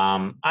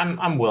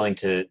 I'm willing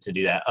to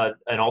do that.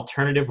 An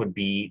alternative would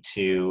be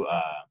to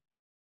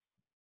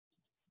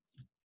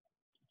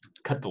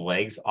cut the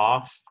legs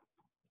off,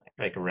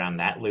 like around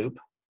that loop,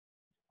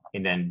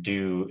 and then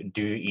do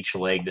each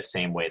leg the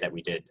same way that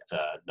we did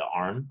the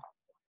arm.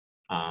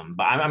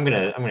 But I'm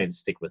gonna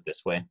stick with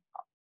this way,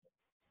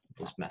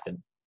 this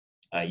method.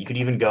 You could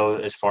even go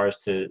as far as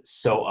to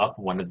sew up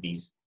one of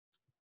these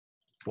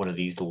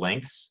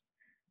lengths.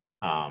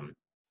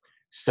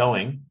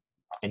 Sewing,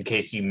 in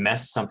case you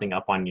mess something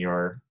up on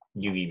your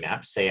UV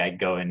map. Say I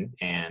go in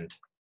and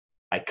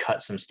I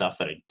cut some stuff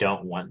that I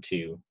don't want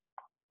to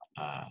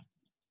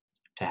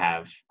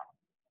have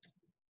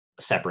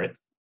separate.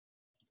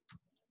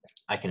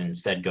 I can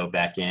instead go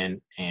back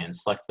in and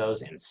select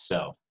those and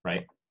sew,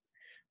 right?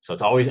 So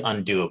it's always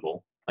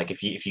undoable. Like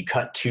if you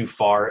cut too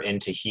far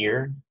into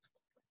here,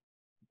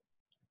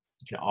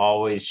 you can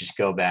always just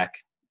go back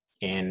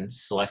in,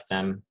 select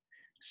them,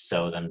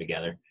 sew them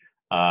together.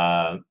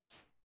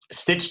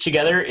 Stitch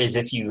together is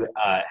if you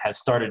have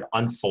started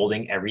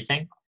unfolding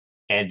everything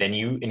and then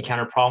you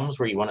encounter problems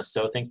where you want to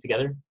sew things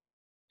together.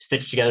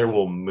 Stitch together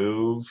will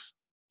move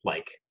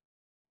like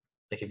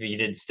if you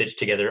did stitch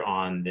together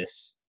on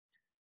this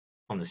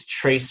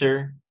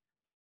tracer,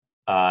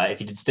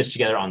 if you did stitch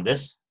together on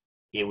this,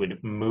 it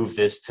would move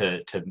this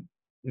to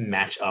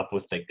match up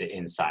with like the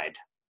inside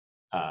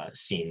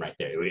seam right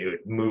there. It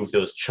would move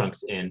those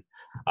chunks in.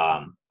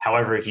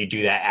 However, if you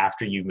do that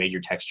after you've made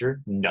your texture,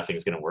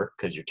 nothing's going to work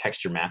because your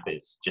texture map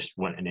is just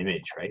an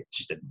image, right? It's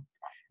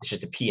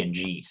just a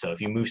PNG. So if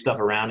you move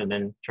stuff around and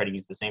then try to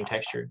use the same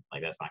texture,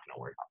 like that's not going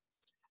to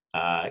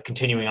work.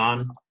 Continuing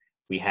on,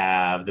 we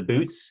have the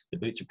boots. The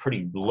boots are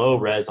pretty low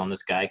res on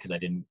this guy because I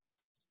didn't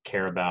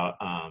care about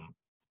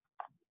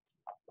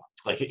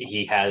like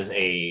he's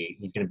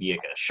going to be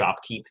like a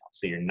shopkeep,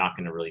 so you're not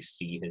going to really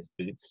see his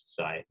boots.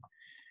 So I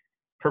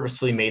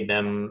purposefully made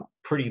them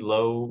pretty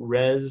low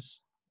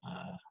res.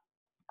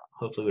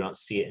 Hopefully we don't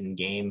see it in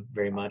game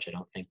very much. I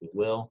don't think we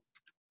will.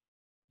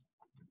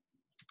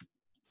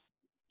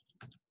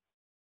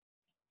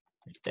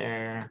 Right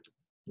there.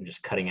 I'm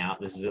just cutting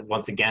out. This is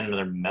once again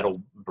another metal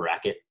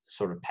bracket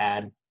sort of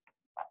pad.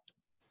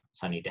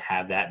 So I need to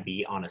have that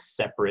be on a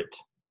separate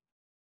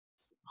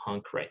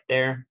hunk right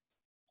there.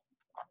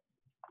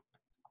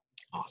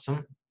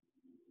 Awesome.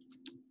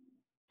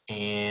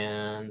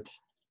 And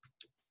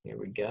here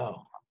we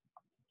go.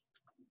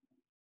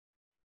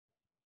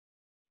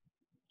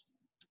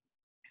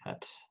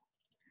 Cut.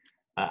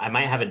 I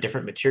might have a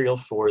different material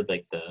for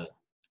like the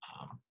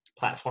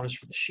platforms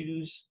for the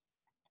shoes.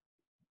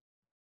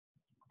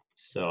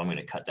 So I'm going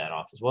to cut that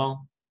off as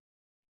well.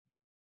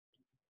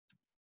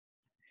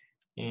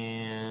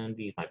 And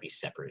these might be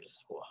separate as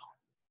well.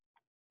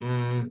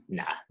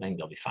 Nah, I think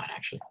they'll be fine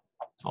actually.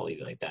 I'll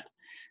leave it like that.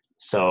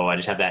 So I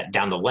just have that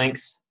down the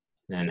length,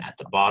 and then at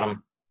the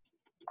bottom.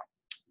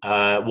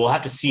 We'll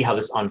have to see how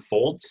this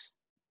unfolds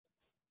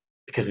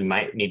because we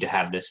might need to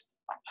have this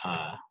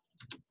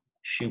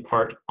shoe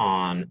part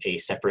on a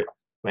separate,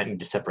 we might need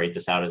to separate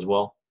this out as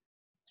well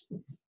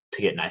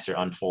to get nicer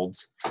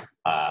unfolds.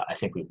 I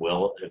think we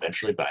will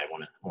eventually, but I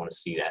want to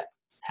see that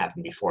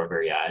happen before our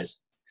very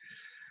eyes.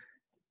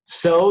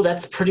 So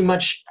that's pretty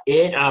much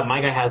it.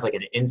 My guy has like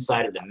an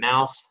inside of the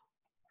mouth,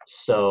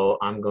 so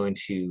I'm going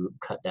to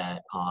cut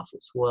that off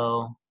as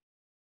well.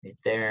 right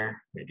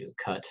there. I'm gonna do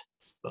a cut,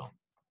 boom.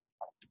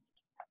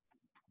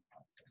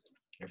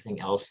 Everything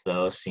else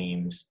though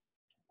seems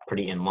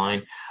pretty in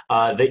line.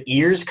 The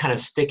ears kind of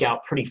stick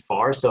out pretty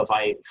far, so if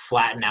I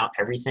flatten out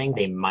everything,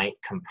 they might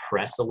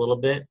compress a little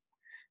bit.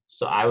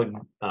 So I would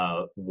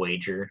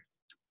wager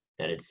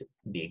that it'd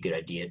be a good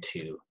idea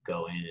to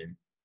go in and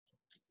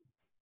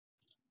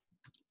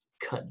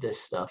cut this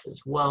stuff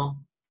as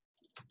well.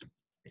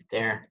 Right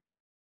there,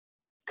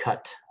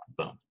 cut,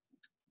 boom.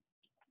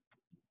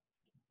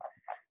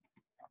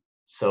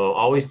 So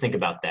always think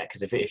about that,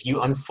 because if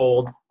you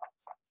unfold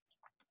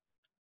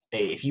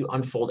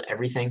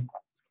everything,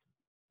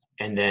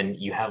 and then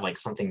you have like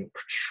something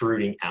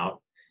protruding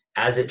out,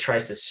 as it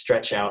tries to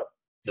stretch out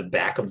the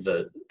back of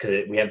the,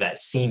 because we have that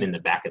seam in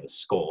the back of the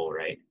skull,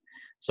 right?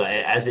 So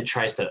as it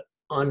tries to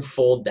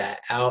unfold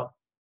that out,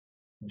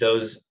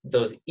 those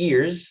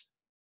ears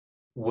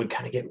would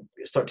kind of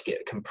start to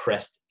get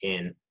compressed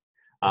in.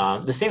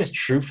 The same is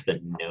true for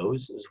the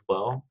nose as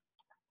well.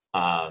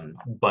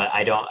 But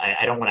I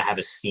don't want to have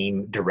a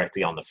seam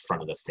directly on the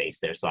front of the face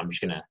there, so I'm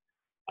just gonna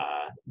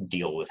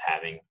deal with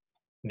having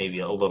maybe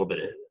a little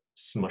bit of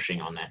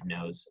smushing on that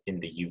nose in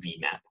the UV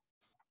map.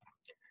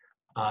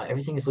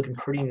 Everything is looking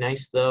pretty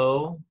nice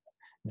though.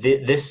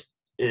 This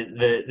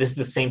is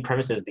the same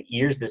premise as the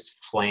ears. This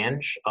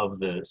flange of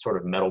the sort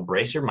of metal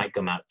bracer might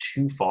come out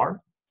too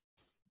far.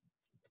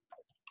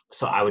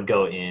 So I would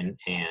go in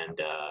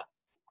and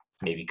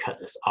maybe cut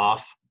this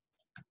off.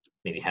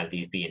 Maybe have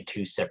these be in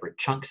 2 separate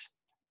chunks.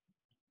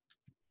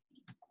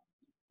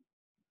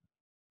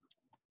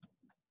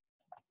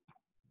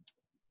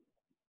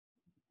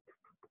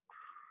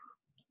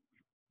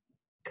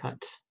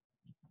 Cut.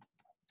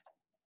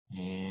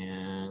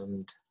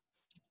 And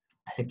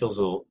I think those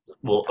will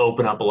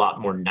open up a lot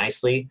more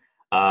nicely.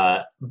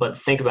 But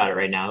think about it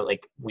right now,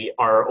 like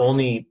our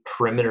only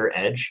perimeter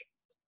edge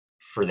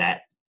for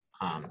that,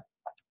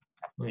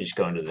 let me just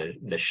go into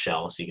the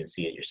shell so you can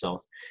see it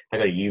yourself. If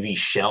I go to UV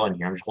shell in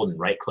here, I'm just holding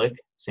right click,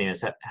 same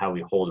as how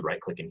we hold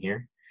right click in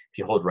here. If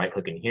you hold right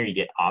click in here, you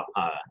get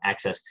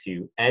access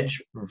to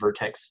edge,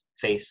 vertex,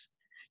 face,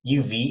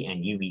 UV,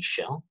 and UV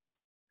shell.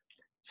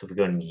 So if we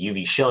go into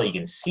UV shell, you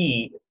can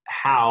see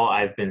how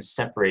I've been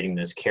separating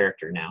this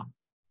character now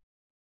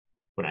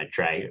when I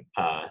drag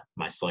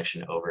my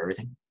selection over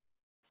everything.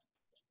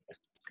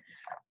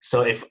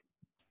 So if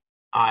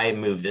I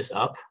move this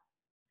up,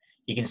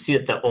 you can see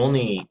that the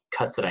only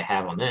cuts that I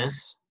have on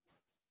this,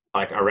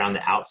 like around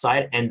the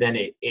outside, and then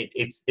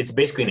it's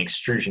basically an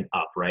extrusion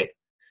up, right?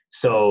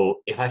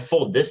 So if I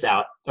fold this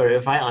out, or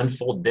if I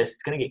unfold this,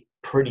 it's gonna get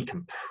pretty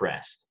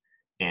compressed,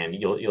 and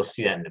you'll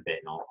see that in a bit,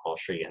 and I'll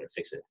show you how to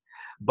fix it.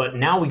 But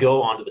now we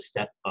go on to the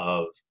step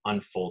of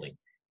unfolding.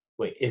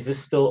 Wait, is this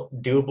still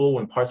doable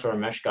when parts of our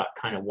mesh got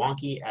kind of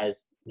wonky,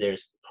 as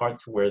there's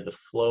parts where the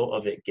flow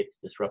of it gets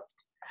disrupted?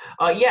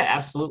 Yeah,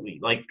 absolutely.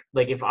 Like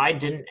if I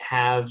didn't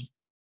have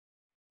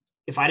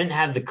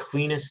the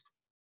cleanest,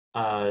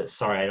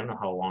 sorry, I don't know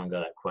how long ago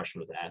that question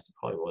was asked. It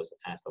probably was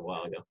asked a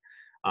while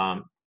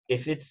ago.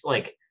 If it's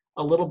like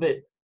a little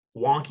bit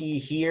wonky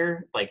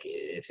here, like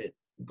if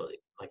one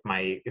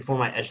of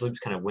my edge loops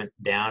kind of went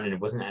down and it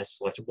wasn't as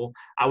selectable,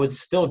 I would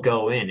still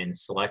go in and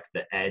select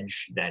the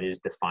edge that is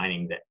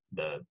defining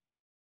the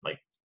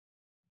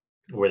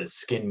where the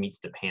skin meets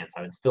the pants.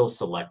 I would still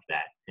select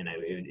that, and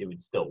it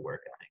would still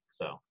work, I think.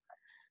 So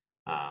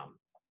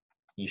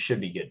you should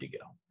be good to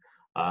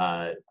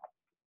go.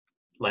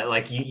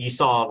 Like you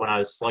saw when I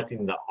was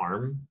selecting the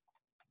arm,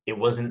 it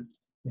wasn't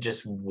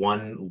just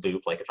one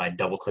loop. Like if I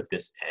double click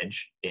this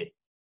edge,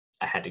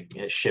 I had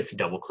to shift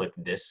double click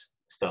this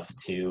stuff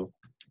too.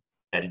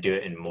 I had to do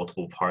it in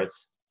multiple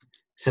parts,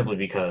 simply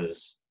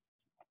because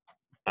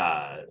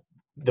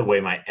the way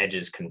my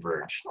edges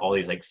converge, all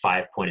these like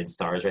 5 pointed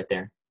stars right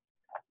there,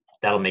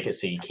 that'll make it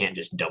so you can't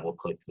just double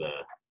click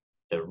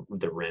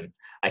the rim.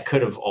 I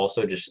could have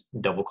also just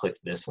double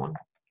clicked this one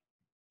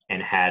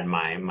and had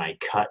my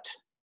cut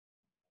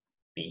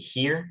be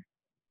here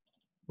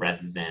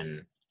rather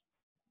than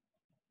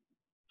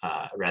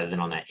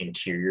on that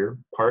interior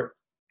part.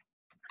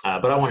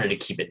 But I wanted to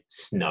keep it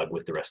snug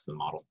with the rest of the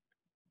model.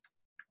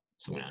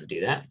 So I'm going to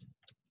undo that.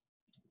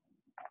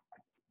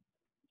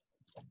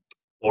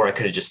 Or I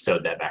could have just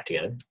sewed that back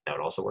together. That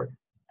would also work.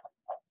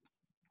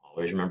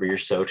 Always remember your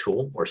sew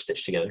tool or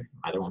stitch together,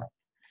 either one.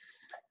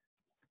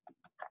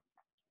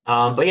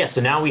 But yeah,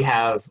 so now we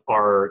have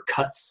our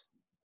cuts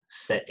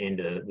set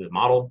into the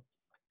model,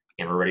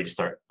 and we're ready to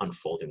start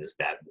unfolding this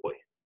bad boy.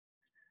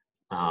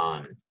 So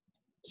I'm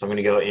going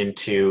to go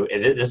into,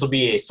 this will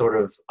be a sort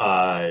of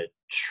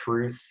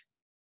truth,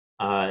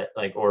 not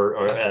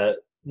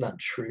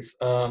truth.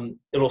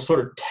 It'll sort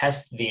of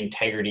test the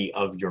integrity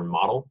of your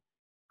model,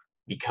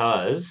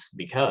 because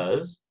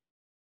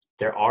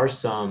there are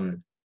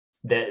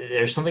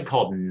there's something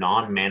called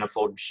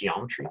non-manifold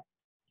geometry,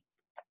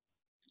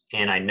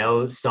 and I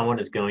know someone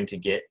is going to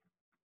get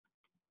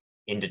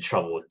into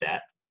trouble with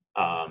that.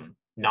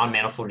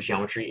 Non-manifold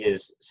geometry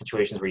is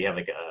situations where you have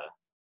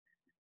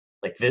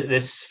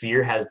this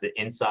sphere has the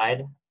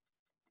inside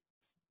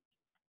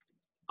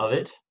of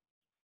it,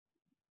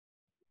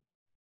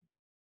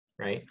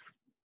 right?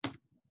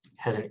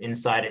 Has an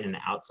inside and an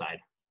outside.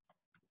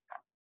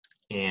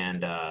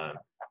 And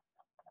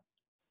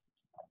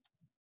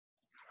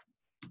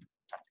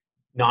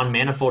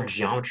non-manifold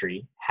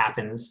geometry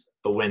happens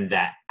when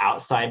that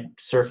outside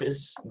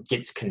surface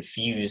gets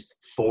confused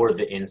for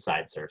the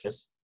inside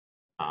surface.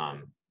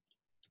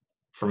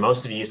 For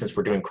most of you, since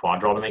we're doing quad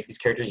draw to make these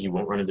characters, you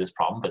won't run into this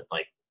problem, but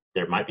like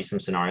there might be some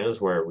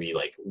scenarios where we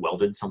like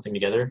welded something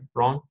together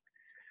wrong.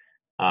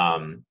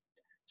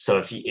 So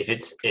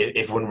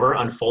if when we're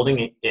unfolding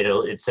it,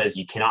 it says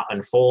you cannot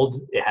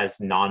unfold, it has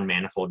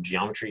non-manifold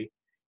geometry.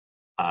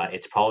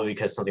 It's probably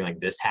because something like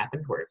this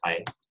happened, where if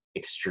I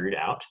extrude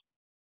out,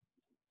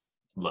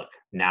 look,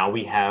 now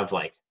we have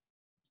like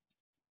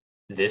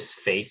this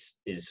face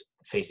is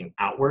facing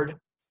outward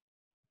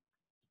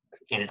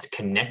and it's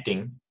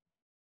connecting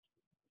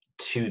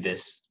to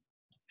this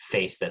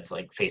face that's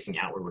like facing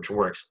outward, which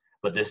works,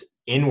 but this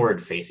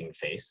inward facing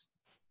face,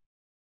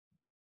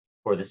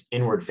 or this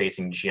inward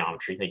facing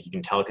geometry, like you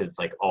can tell because it's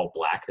like all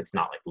black, it's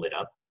not like lit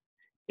up,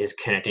 is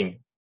connecting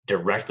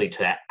directly to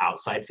that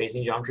outside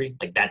facing geometry.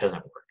 Like that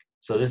doesn't work.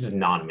 So this is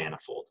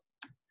non-manifold.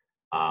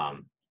 Other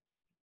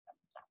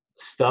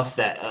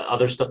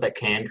stuff that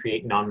can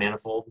create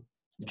non-manifold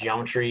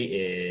geometry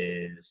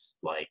is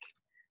like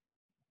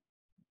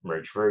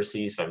merge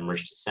vertices. If I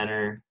merge to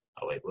center,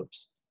 oh wait,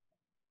 whoops.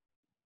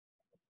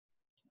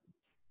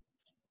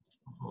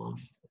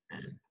 Off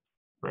and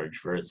merge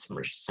verts,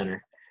 merge to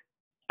center.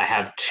 I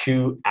have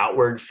two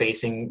outward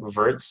facing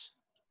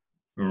verts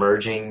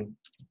merging,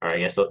 or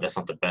I guess that's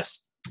not the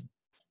best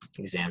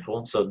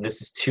example. So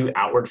this is two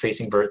outward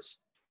facing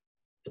verts,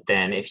 but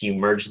then if you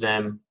merge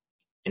them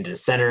into the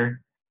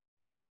center,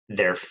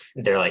 they're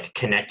like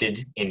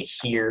connected in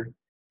here,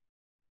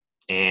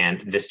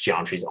 and this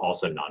geometry is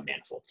also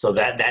non-manifold. So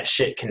that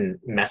shit can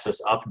mess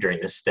us up during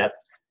this step,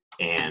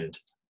 and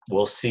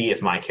we'll see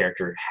if my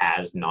character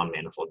has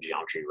non-manifold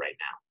geometry right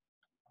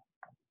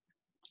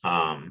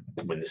now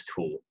when this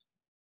tool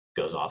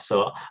goes off.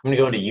 So I'm going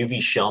to go into UV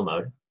shell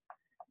mode,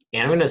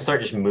 and I'm going to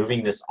start just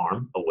moving this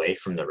arm away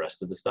from the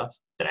rest of the stuff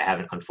that I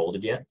haven't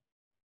unfolded yet.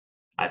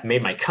 I've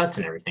made my cuts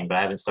and everything, but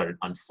I haven't started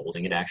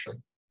unfolding it actually.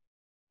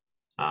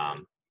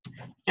 And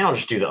I'll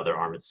just do the other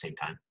arm at the same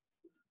time,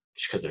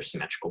 just because they're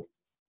symmetrical.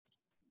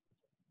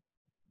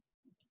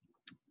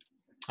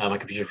 My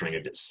computer's running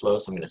a bit slow,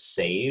 so I'm going to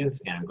save,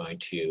 and I'm going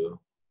to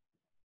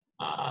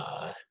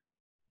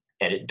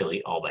edit,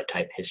 delete all by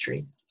type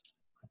history,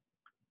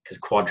 because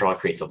quad draw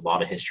creates a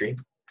lot of history.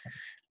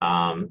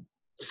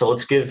 So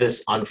let's give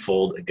this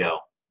unfold a go.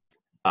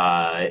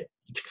 You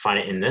can find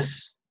it in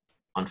this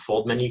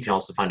unfold menu. You can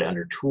also find it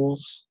under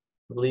tools,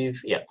 I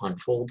believe. Yeah,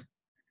 unfold.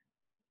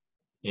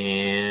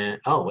 And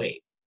oh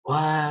wait,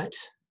 what?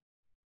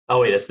 Oh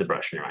wait, that's the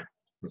brush. Never mind.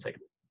 1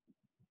 second.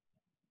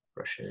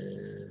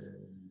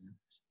 Brushes.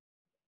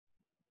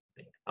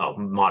 Oh,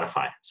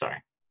 modify.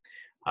 Sorry.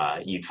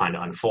 You'd find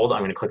unfold. I'm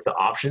going to click the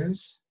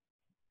options.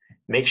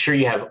 Make sure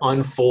you have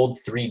unfold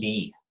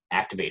 3D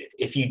activated.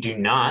 If you do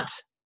not,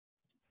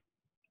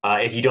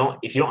 if you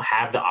don't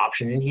have the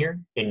option in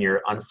here in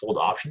your unfold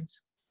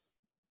options,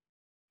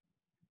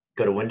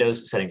 go to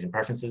Windows, Settings and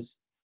Preferences.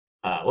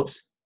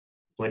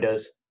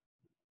 Windows,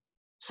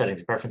 Settings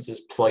and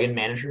Preferences, Plugin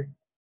Manager,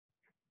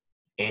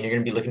 and you're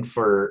going to be looking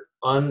for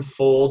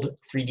unfold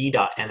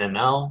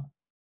 3D.mml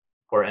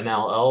or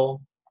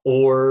MLL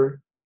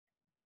or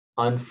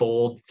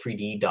unfold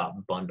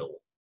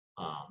 3D.bundle.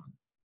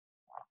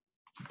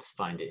 Let's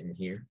find it in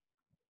here.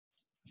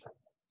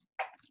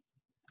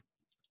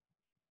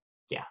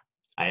 Yeah,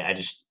 I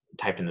just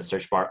typed in the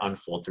search bar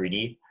unfold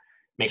 3D.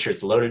 Make sure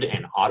it's loaded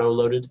and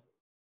auto-loaded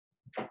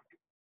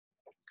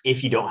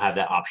if you don't have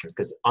that option,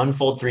 because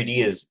unfold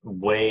 3D is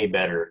way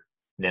better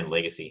than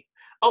Legacy.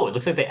 Oh, it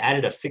looks like they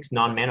added a fixed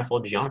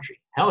non-manifold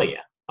geometry. Hell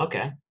yeah.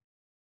 Okay.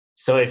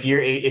 So if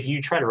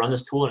you try to run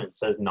this tool and it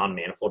says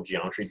non-manifold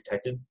geometry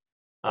detected,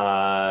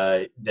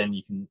 then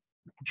you can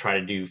try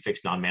to do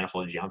fixed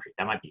non-manifold geometry.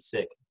 That might be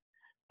sick.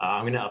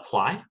 I'm going to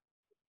apply.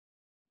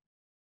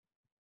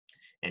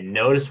 And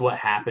notice what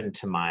happened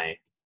to my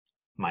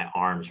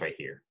arms right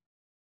here.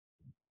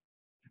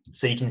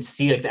 So you can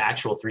see like the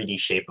actual 3D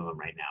shape of them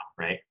right now,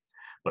 right?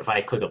 But if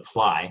I click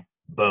apply,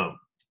 boom,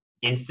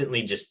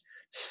 instantly just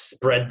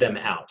spread them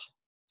out.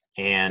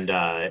 And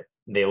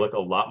they look a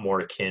lot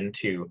more akin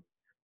to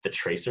the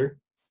tracer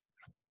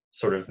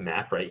sort of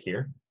map right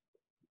here.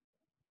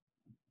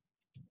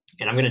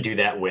 And I'm going to do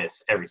that with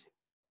everything.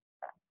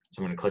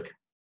 So I'm going to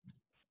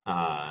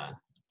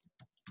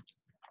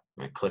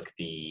click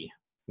the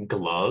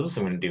gloves.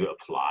 I'm going to do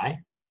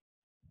apply.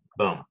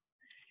 Boom.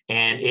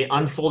 And it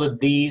unfolded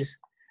these.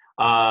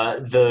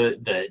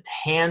 The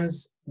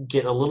hands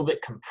get a little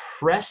bit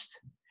compressed.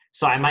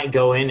 So I might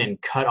go in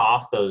and cut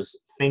off those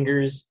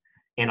fingers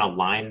and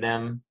align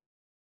them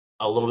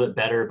a little bit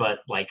better, but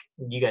like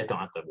you guys don't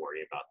have to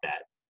worry about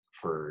that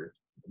for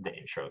the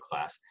intro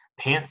class.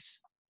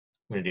 Pants,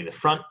 I'm going to do the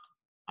front.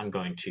 I'm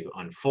going to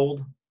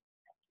unfold.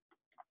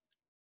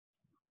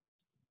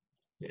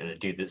 I'm going to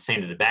do the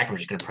same to the back. I'm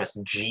just going to press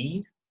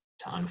G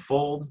to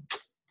unfold.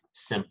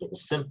 Simple,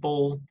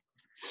 simple.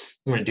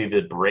 I'm going to do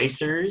the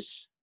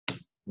bracers.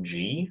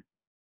 G.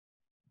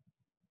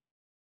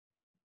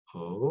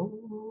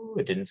 Oh,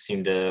 it didn't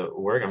seem to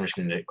work. I'm just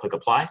going to click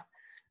apply.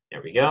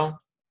 There we go.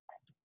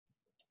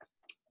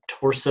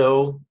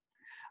 Torso.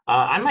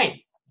 I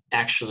might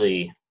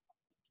actually,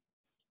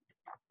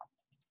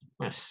 I'm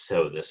going to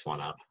sew this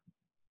one up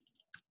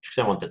because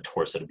I want the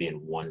torso to be in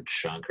one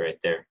chunk right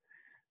there.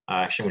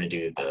 Actually, I'm going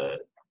to do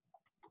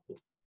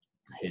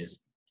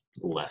his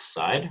left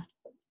side.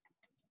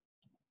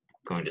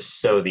 Going to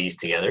sew these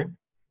together.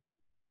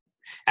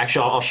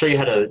 Actually, I'll show you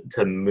how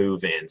to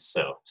move and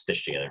sew,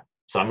 stitch together.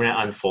 So I'm going to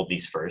unfold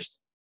these first.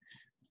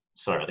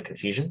 Sorry about the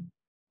confusion.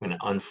 I'm going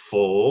to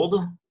unfold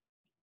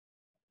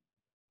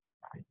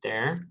right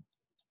there.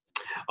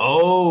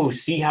 Oh,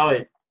 see how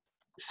it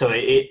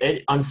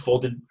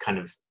unfolded kind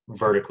of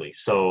vertically.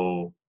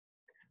 So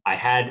I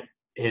had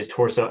his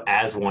torso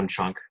as one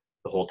chunk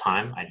the whole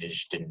time. I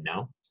just didn't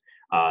know.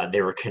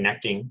 They were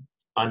connecting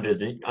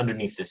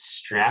underneath this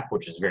strap,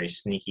 which is very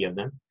sneaky of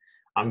them.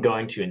 I'm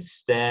going to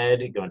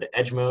instead go into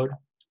edge mode,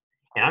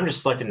 and I'm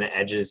just selecting the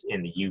edges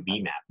in the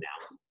UV map now,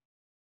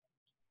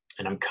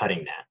 and I'm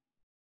cutting that.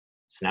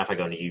 So now if I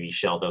go into UV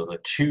shell, those are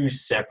two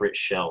separate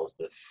shells,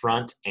 the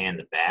front and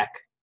the back.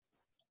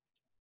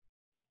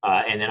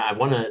 And then I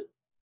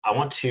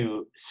want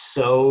to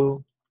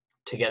sew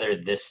together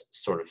this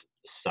sort of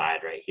side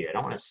right here. I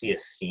don't want to see a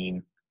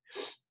seam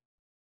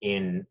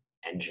in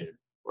engine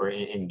or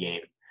in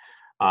game.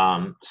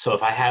 So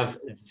if I have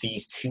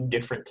these two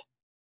different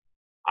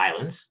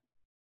islands,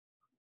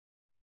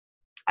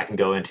 I can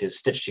go into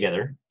stitch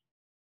together,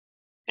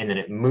 and then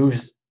it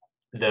moves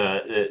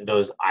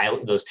those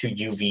two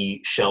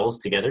UV shells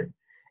together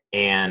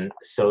and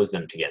sews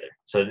them together.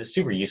 So it's a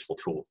super useful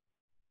tool,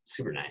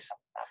 super nice.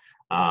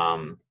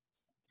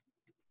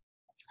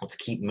 Let's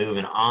keep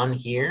moving on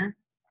here.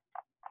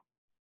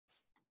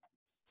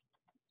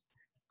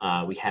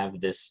 We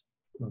have this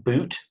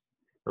boot.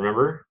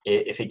 Remember,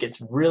 if it gets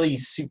really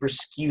super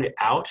skewed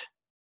out,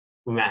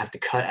 we might have to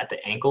cut at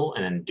the ankle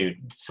and then do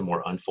some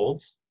more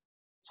unfolds.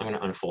 So I'm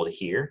going to unfold it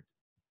here.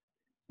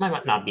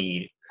 Might not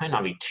be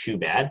too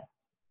bad.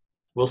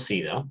 We'll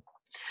see though.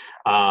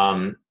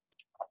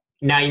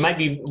 Now you might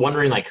be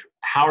wondering, like,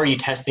 how are you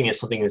testing if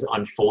something is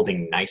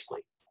unfolding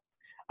nicely?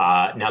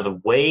 Now the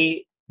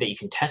way that you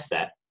can test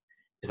that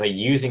is by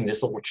using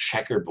this little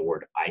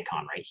checkerboard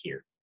icon right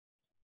here.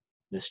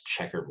 This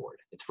checkerboard.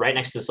 It's right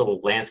next to this little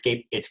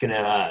landscape. It's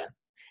gonna,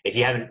 if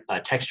you have a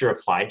texture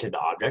applied to the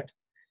object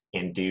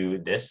and do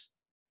this,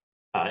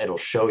 it'll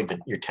show you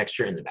your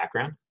texture in the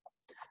background.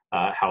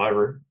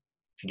 However,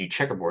 if you do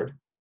checkerboard,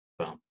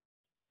 boom,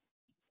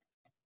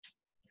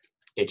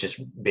 it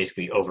just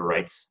basically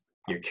overwrites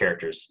your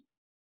character's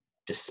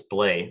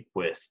display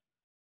with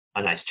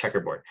a nice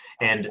checkerboard.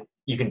 And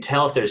you can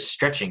tell if there's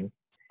stretching,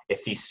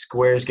 if these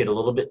squares get a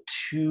little bit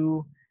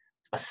too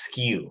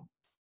askew.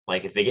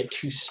 Like if they get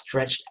too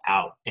stretched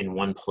out in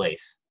one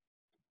place,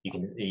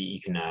 you'll be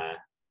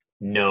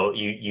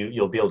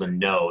able to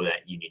know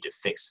that you need to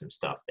fix some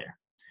stuff there.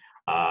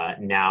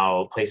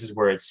 Now places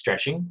where it's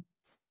stretching,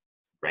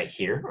 right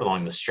here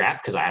along the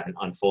strap, because I haven't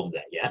unfolded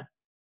that yet.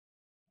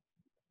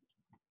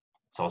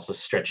 It's also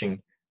stretching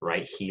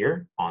right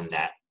here on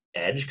that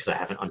edge because I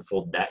haven't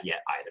unfolded that yet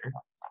either.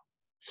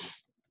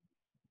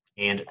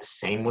 And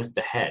same with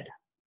the head.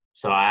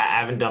 So I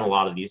haven't done a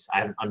lot of these. I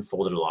haven't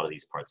unfolded a lot of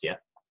these parts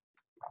yet.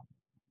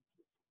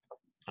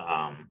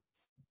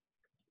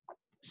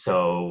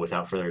 So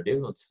without further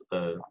ado, let's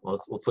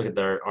look at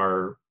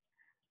our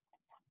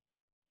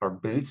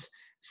boots.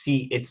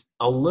 See, it's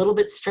a little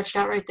bit stretched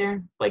out right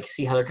there. Like,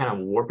 see how they're kind of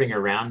warping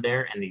around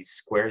there, and these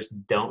squares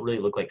don't really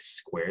look like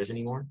squares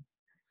anymore.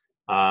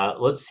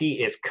 Let's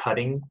see if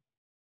cutting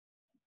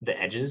the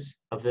edges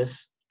of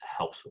this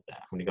helps with that.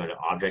 I'm going to go into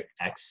Object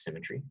X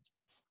Symmetry.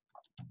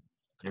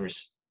 And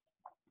just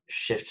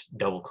shift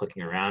double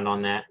clicking around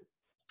on that.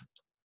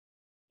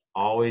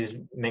 Always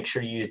make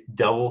sure to use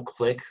double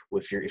click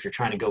if you're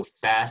trying to go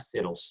fast.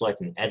 It'll select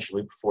an edge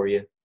loop for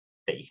you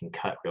that you can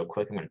cut real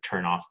quick. I'm going to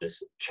turn off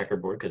this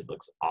checkerboard because it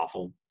looks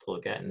awful to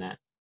look at in that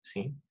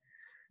scene.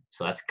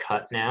 So that's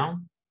cut now.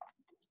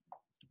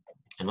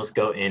 And let's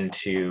go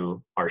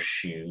into our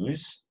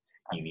shoes,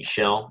 UV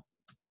shell.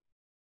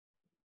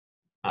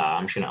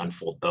 I'm just going to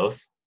unfold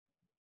both.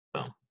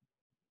 Boom.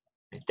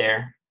 Right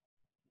there.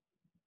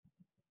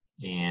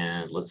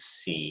 And let's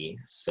see.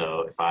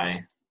 So if I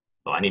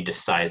need to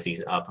size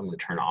these up. I'm going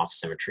to turn off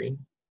symmetry. I'm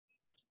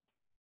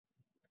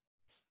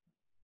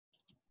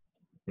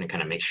going to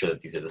kind of make sure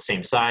that these are the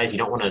same size. You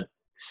don't want to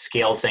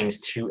scale things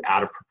too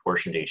out of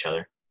proportion to each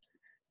other.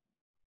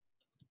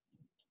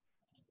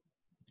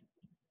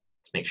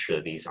 Let's make sure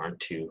that these aren't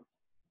too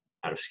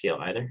out of scale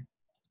either.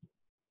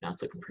 Now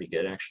it's looking pretty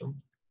good, actually.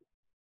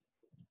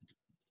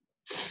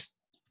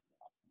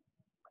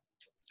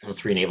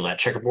 Let's re-enable that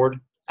checkerboard.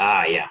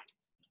 Yeah.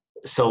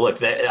 So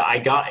look, I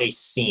got a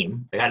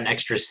seam. I got an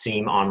extra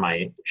seam on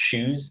my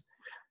shoes,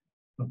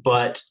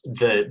 but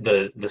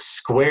the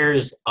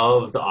squares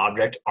of the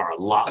object are a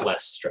lot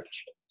less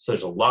stretched. So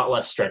there's a lot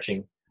less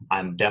stretching,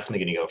 I'm definitely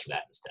going to go for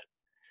that instead.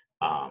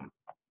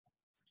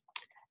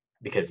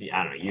 Because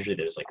I don't know, usually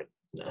there's like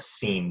a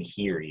seam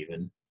here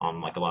even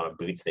on like a lot of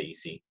boots that you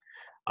see.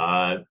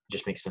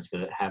 Just makes sense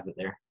to have it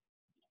there.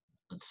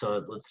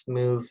 So let's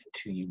move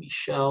to UV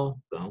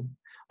shell. Boom.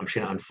 I'm just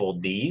going to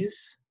unfold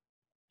these.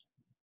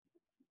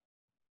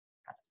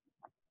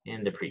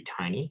 And they're pretty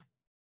tiny,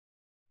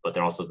 but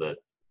they're also the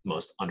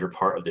most under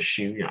part of the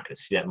shoe. You're not going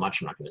to see that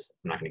much. I'm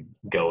not going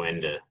to go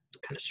in to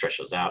kind of stretch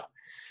those out.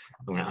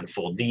 I'm going to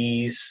unfold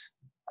these.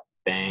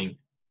 Bang.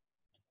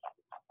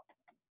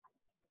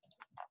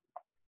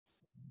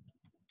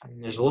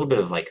 And there's a little bit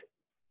of like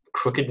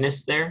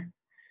crookedness there.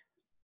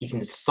 You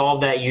can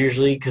solve that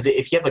usually because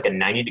if you have like a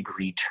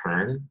 90-degree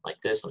turn like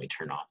this, let me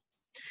turn off.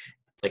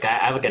 Like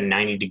I have like a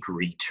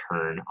 90-degree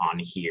turn on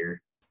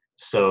here.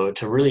 So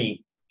to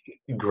really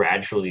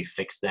gradually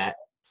fix that,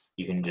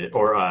 you can do,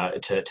 or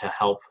to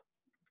help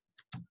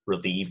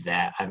relieve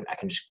that, I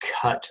can just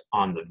cut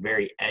on the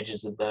very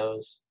edges of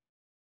those.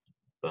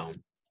 Boom.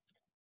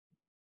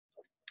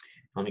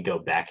 Let me go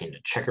back into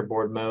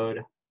checkerboard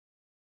mode.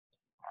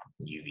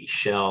 UV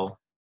shell.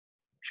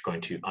 Just going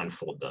to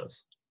unfold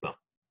those. Boom.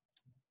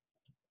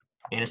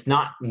 And it's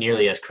not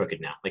nearly as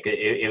crooked now. Like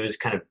it was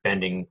kind of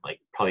bending like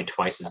probably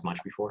twice as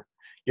much before.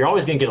 You're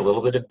always going to get a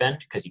little bit of bend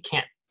because you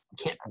can't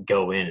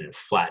go in and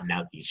flatten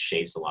out these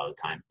shapes a lot of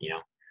the time, you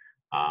know.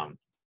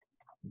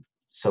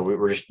 So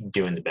we're just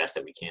doing the best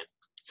that we can.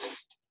 I'm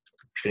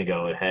just going to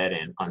go ahead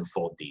and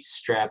unfold these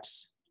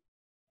straps.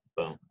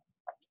 Boom.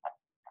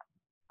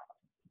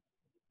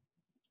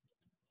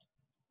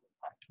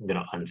 I'm going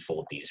to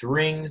unfold these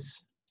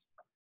rings.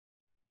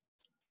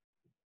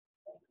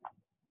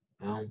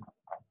 Boom.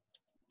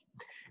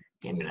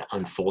 I'm going to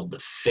unfold the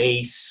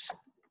face.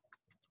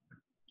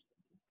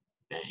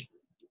 Bang.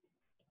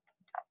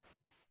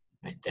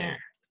 Right there.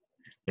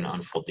 I'm going to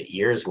unfold the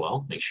ear as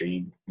well. Make sure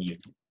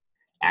you've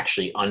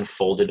actually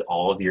unfolded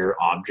all of your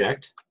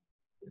object.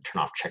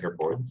 Turn off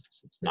checkerboard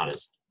so it's not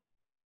as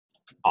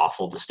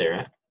awful to stare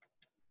at.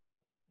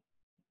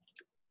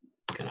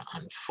 I'm going to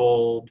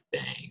unfold.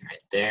 Bang. Right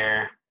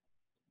there.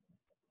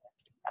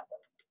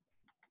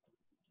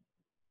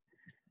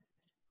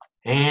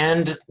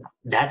 And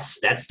that's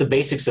the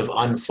basics of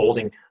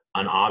unfolding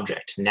an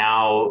object.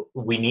 Now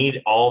we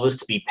need all this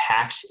to be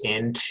packed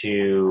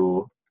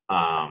into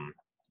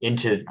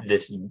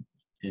this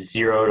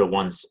 0 to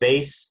 1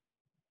 space.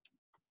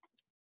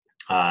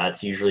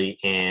 It's usually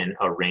in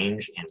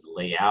arrange and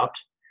layout.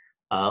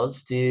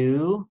 Let's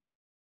do.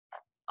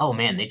 Oh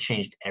man, they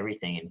changed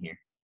everything in here.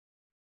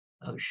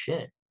 Oh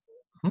shit.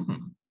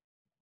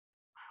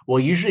 Well,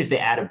 usually if they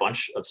add a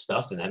bunch of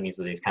stuff, then that means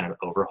that they've kind of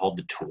overhauled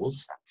the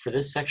tools for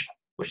this section,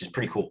 which is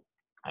pretty cool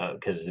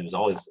because it was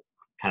always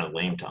kind of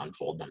lame to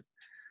unfold them.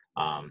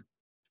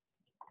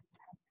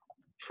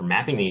 For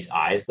mapping these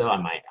eyes, though,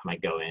 I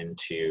might go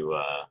into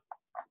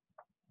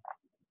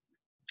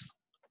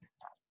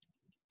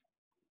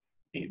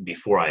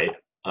before I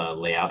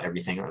lay out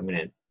everything. I'm going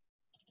to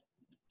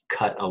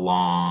cut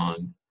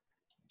along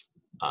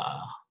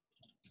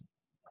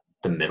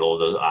the middle of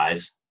those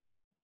eyes.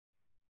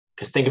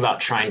 Because think about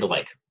trying to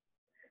like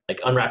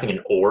unwrapping an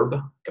orb,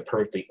 a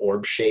perfectly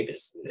orb shape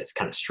it's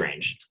kind of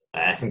strange.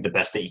 I think the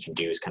best that you can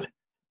do is kind of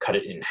cut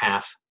it in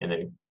half and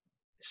then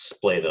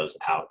splay those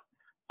out.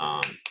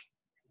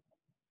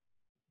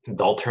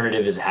 The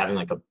alternative is having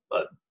like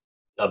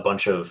a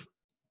bunch of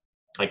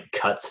like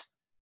cuts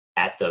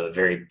at the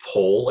very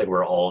pole, like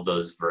where all of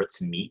those verts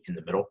meet in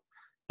the middle.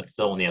 That's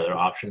the only other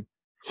option.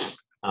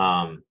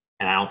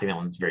 And I don't think that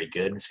one's very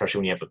good, especially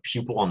when you have a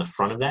pupil on the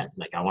front of that.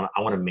 Like I want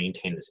to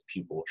maintain this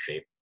pupil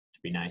shape to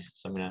be nice.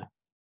 So I'm gonna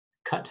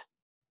cut.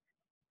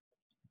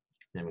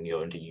 Then we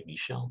go into UV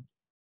shell.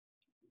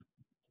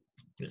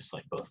 I'm gonna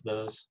select both of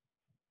those.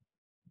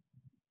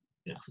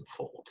 I'm gonna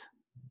unfold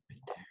right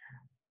there.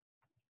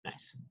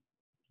 Nice.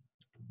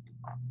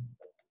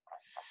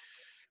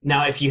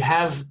 Now, if you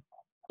have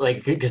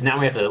like, because now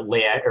we have to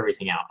lay out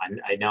everything out.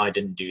 I know I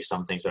didn't do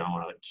some things, but I don't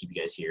want to keep you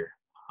guys here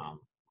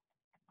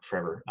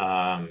forever.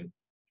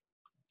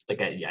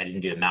 Like I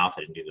didn't do the mouth,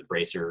 I didn't do the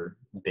bracer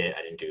bit,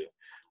 I didn't do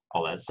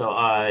all that.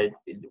 So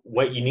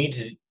what you need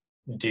to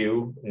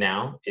do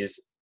now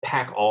is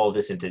pack all of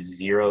this into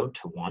 0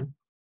 to 1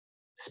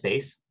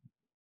 space.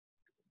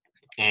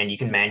 And you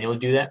can manually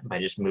do that by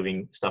just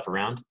moving stuff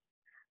around.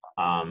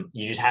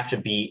 You just have to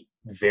be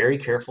very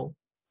careful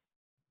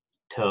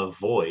to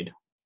avoid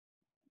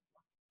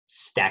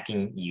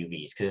stacking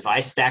UVs. Because if I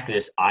stack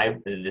this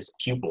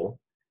pupil,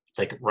 it's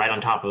like right on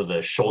top of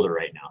the shoulder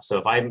right now. So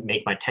if I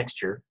make my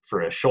texture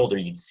for a shoulder,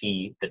 you'd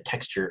see the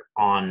texture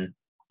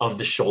of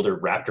the shoulder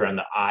wrapped around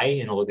the eye,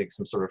 and it'll look like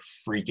some sort of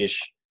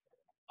freakish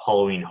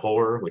Halloween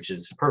horror, which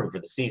is perfect for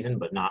the season,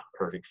 but not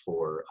perfect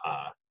for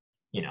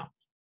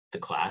the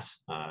class.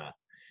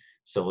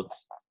 So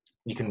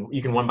you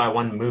can one by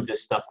one move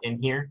this stuff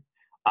in here.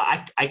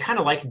 I kind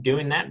of like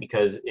doing that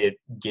because it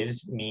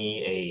gives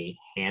me a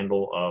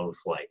handle of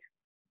like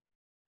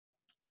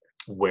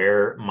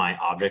where my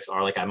objects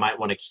are. Like I might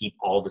want to keep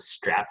all the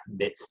strap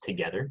bits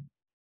together.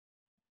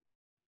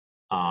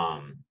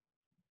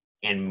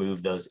 and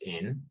move those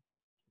in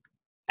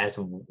as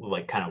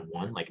like kind of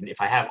one. Like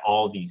if I have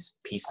all these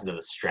pieces of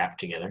the strap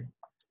together,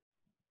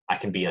 I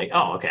can be like,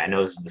 oh, okay, I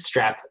know this is the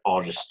strap.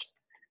 I'll just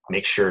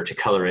make sure to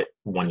color it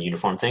one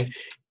uniform thing.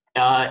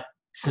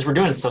 Since we're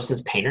doing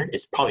Substance Painter,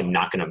 it's probably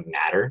not going to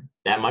matter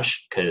that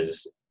much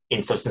because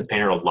in Substance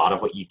Painter, a lot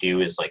of what you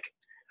do is like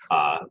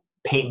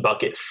paint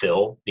bucket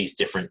fill these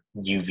different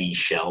UV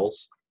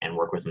shells and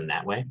work with them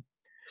that way.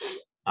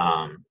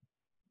 Damn,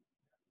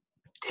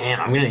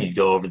 I'm going to need to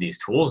go over these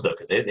tools though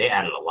because they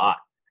added a lot.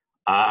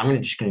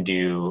 I'm just going to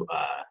do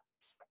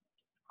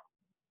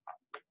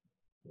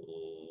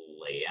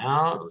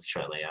layout. Let's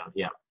try layout.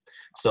 Yeah.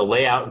 So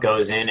layout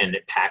goes in and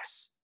it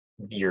packs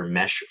your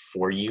mesh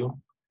for you.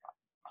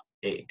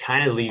 It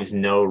kind of leaves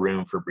no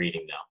room for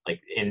breathing though.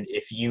 Like, and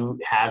if you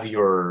have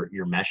your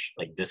mesh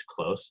like this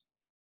close,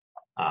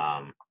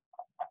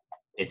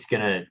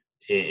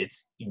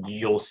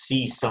 you'll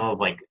see some of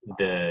like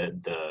the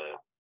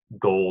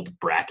gold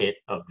bracket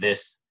of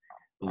this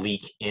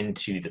leak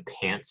into the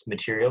pants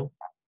material.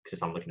 Because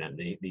if I'm looking at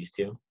these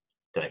two,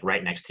 they're like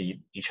right next to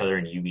each other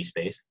in UV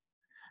space.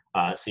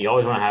 So you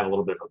always want to have a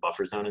little bit of a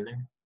buffer zone in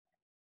there.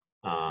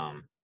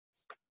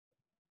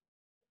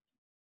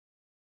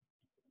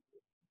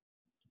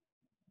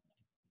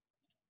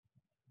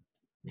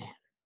 Man.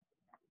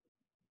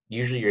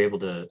 Usually you're able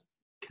to,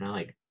 can I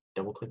like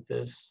double click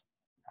this?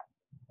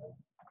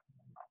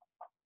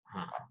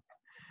 Huh.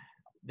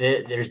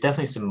 There's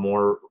definitely some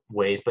more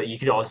ways, but you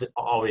could also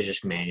always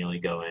just manually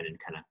go in and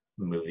kind of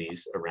move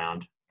these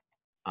around.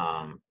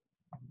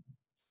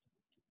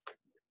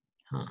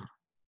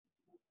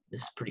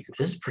 This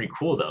is pretty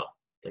cool though.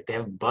 Like they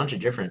have a bunch of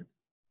different.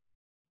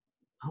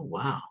 Oh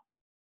wow.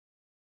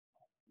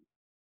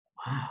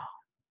 Wow.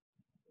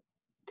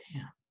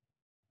 Damn.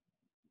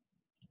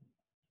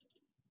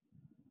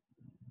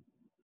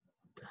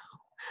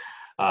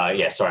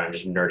 Yeah, sorry, I'm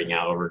just nerding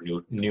out over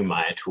new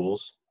Maya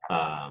tools.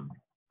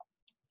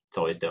 It's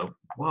always dope.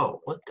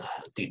 Whoa, what the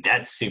hell? Dude,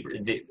 that's super.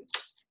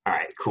 All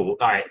right, cool.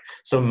 All right,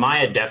 so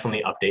Maya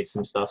definitely updates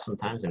some stuff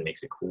sometimes and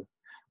makes it cool.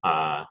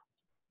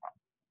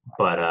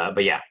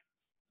 But yeah,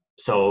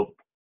 so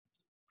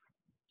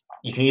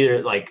you can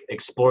either like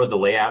explore the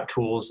layout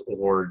tools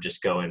or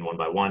just go in one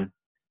by one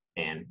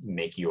and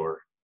make your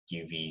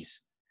UVs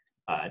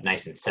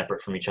nice and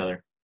separate from each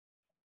other.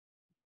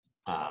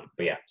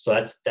 But yeah, so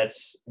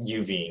that's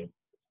UVing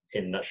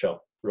in a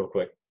nutshell, real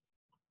quick.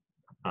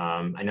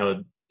 I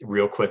know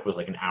real quick was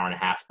like an hour and a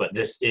half, but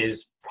this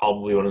is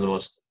probably one of the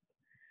most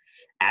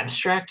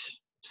abstract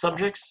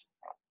subjects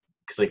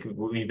because like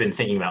we've been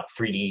thinking about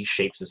 3D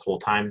shapes this whole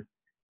time,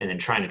 and then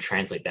trying to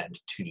translate that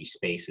into 2D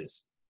space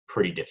is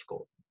pretty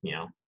difficult, you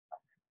know.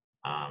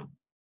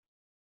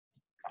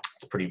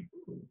 It's pretty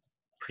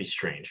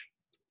strange.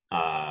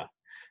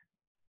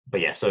 But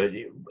yeah, so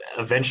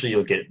eventually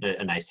you'll get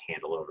a nice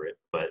handle over it.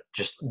 But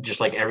just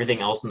like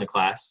everything else in the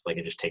class, like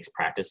it just takes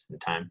practice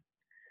and time.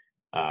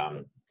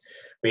 But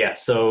yeah,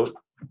 so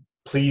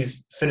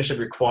please finish up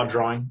your quad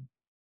drawing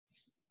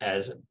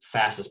as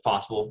fast as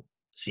possible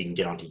so you can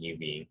get onto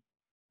UVing,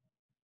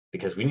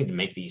 because we need to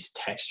make these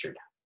textured.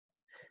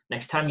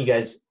 Next time you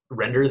guys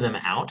render them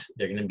out,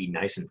 they're going to be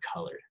nice and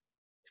colored.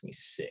 It's going to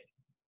be sick.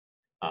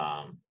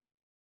 I'm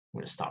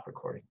going to stop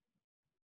recording.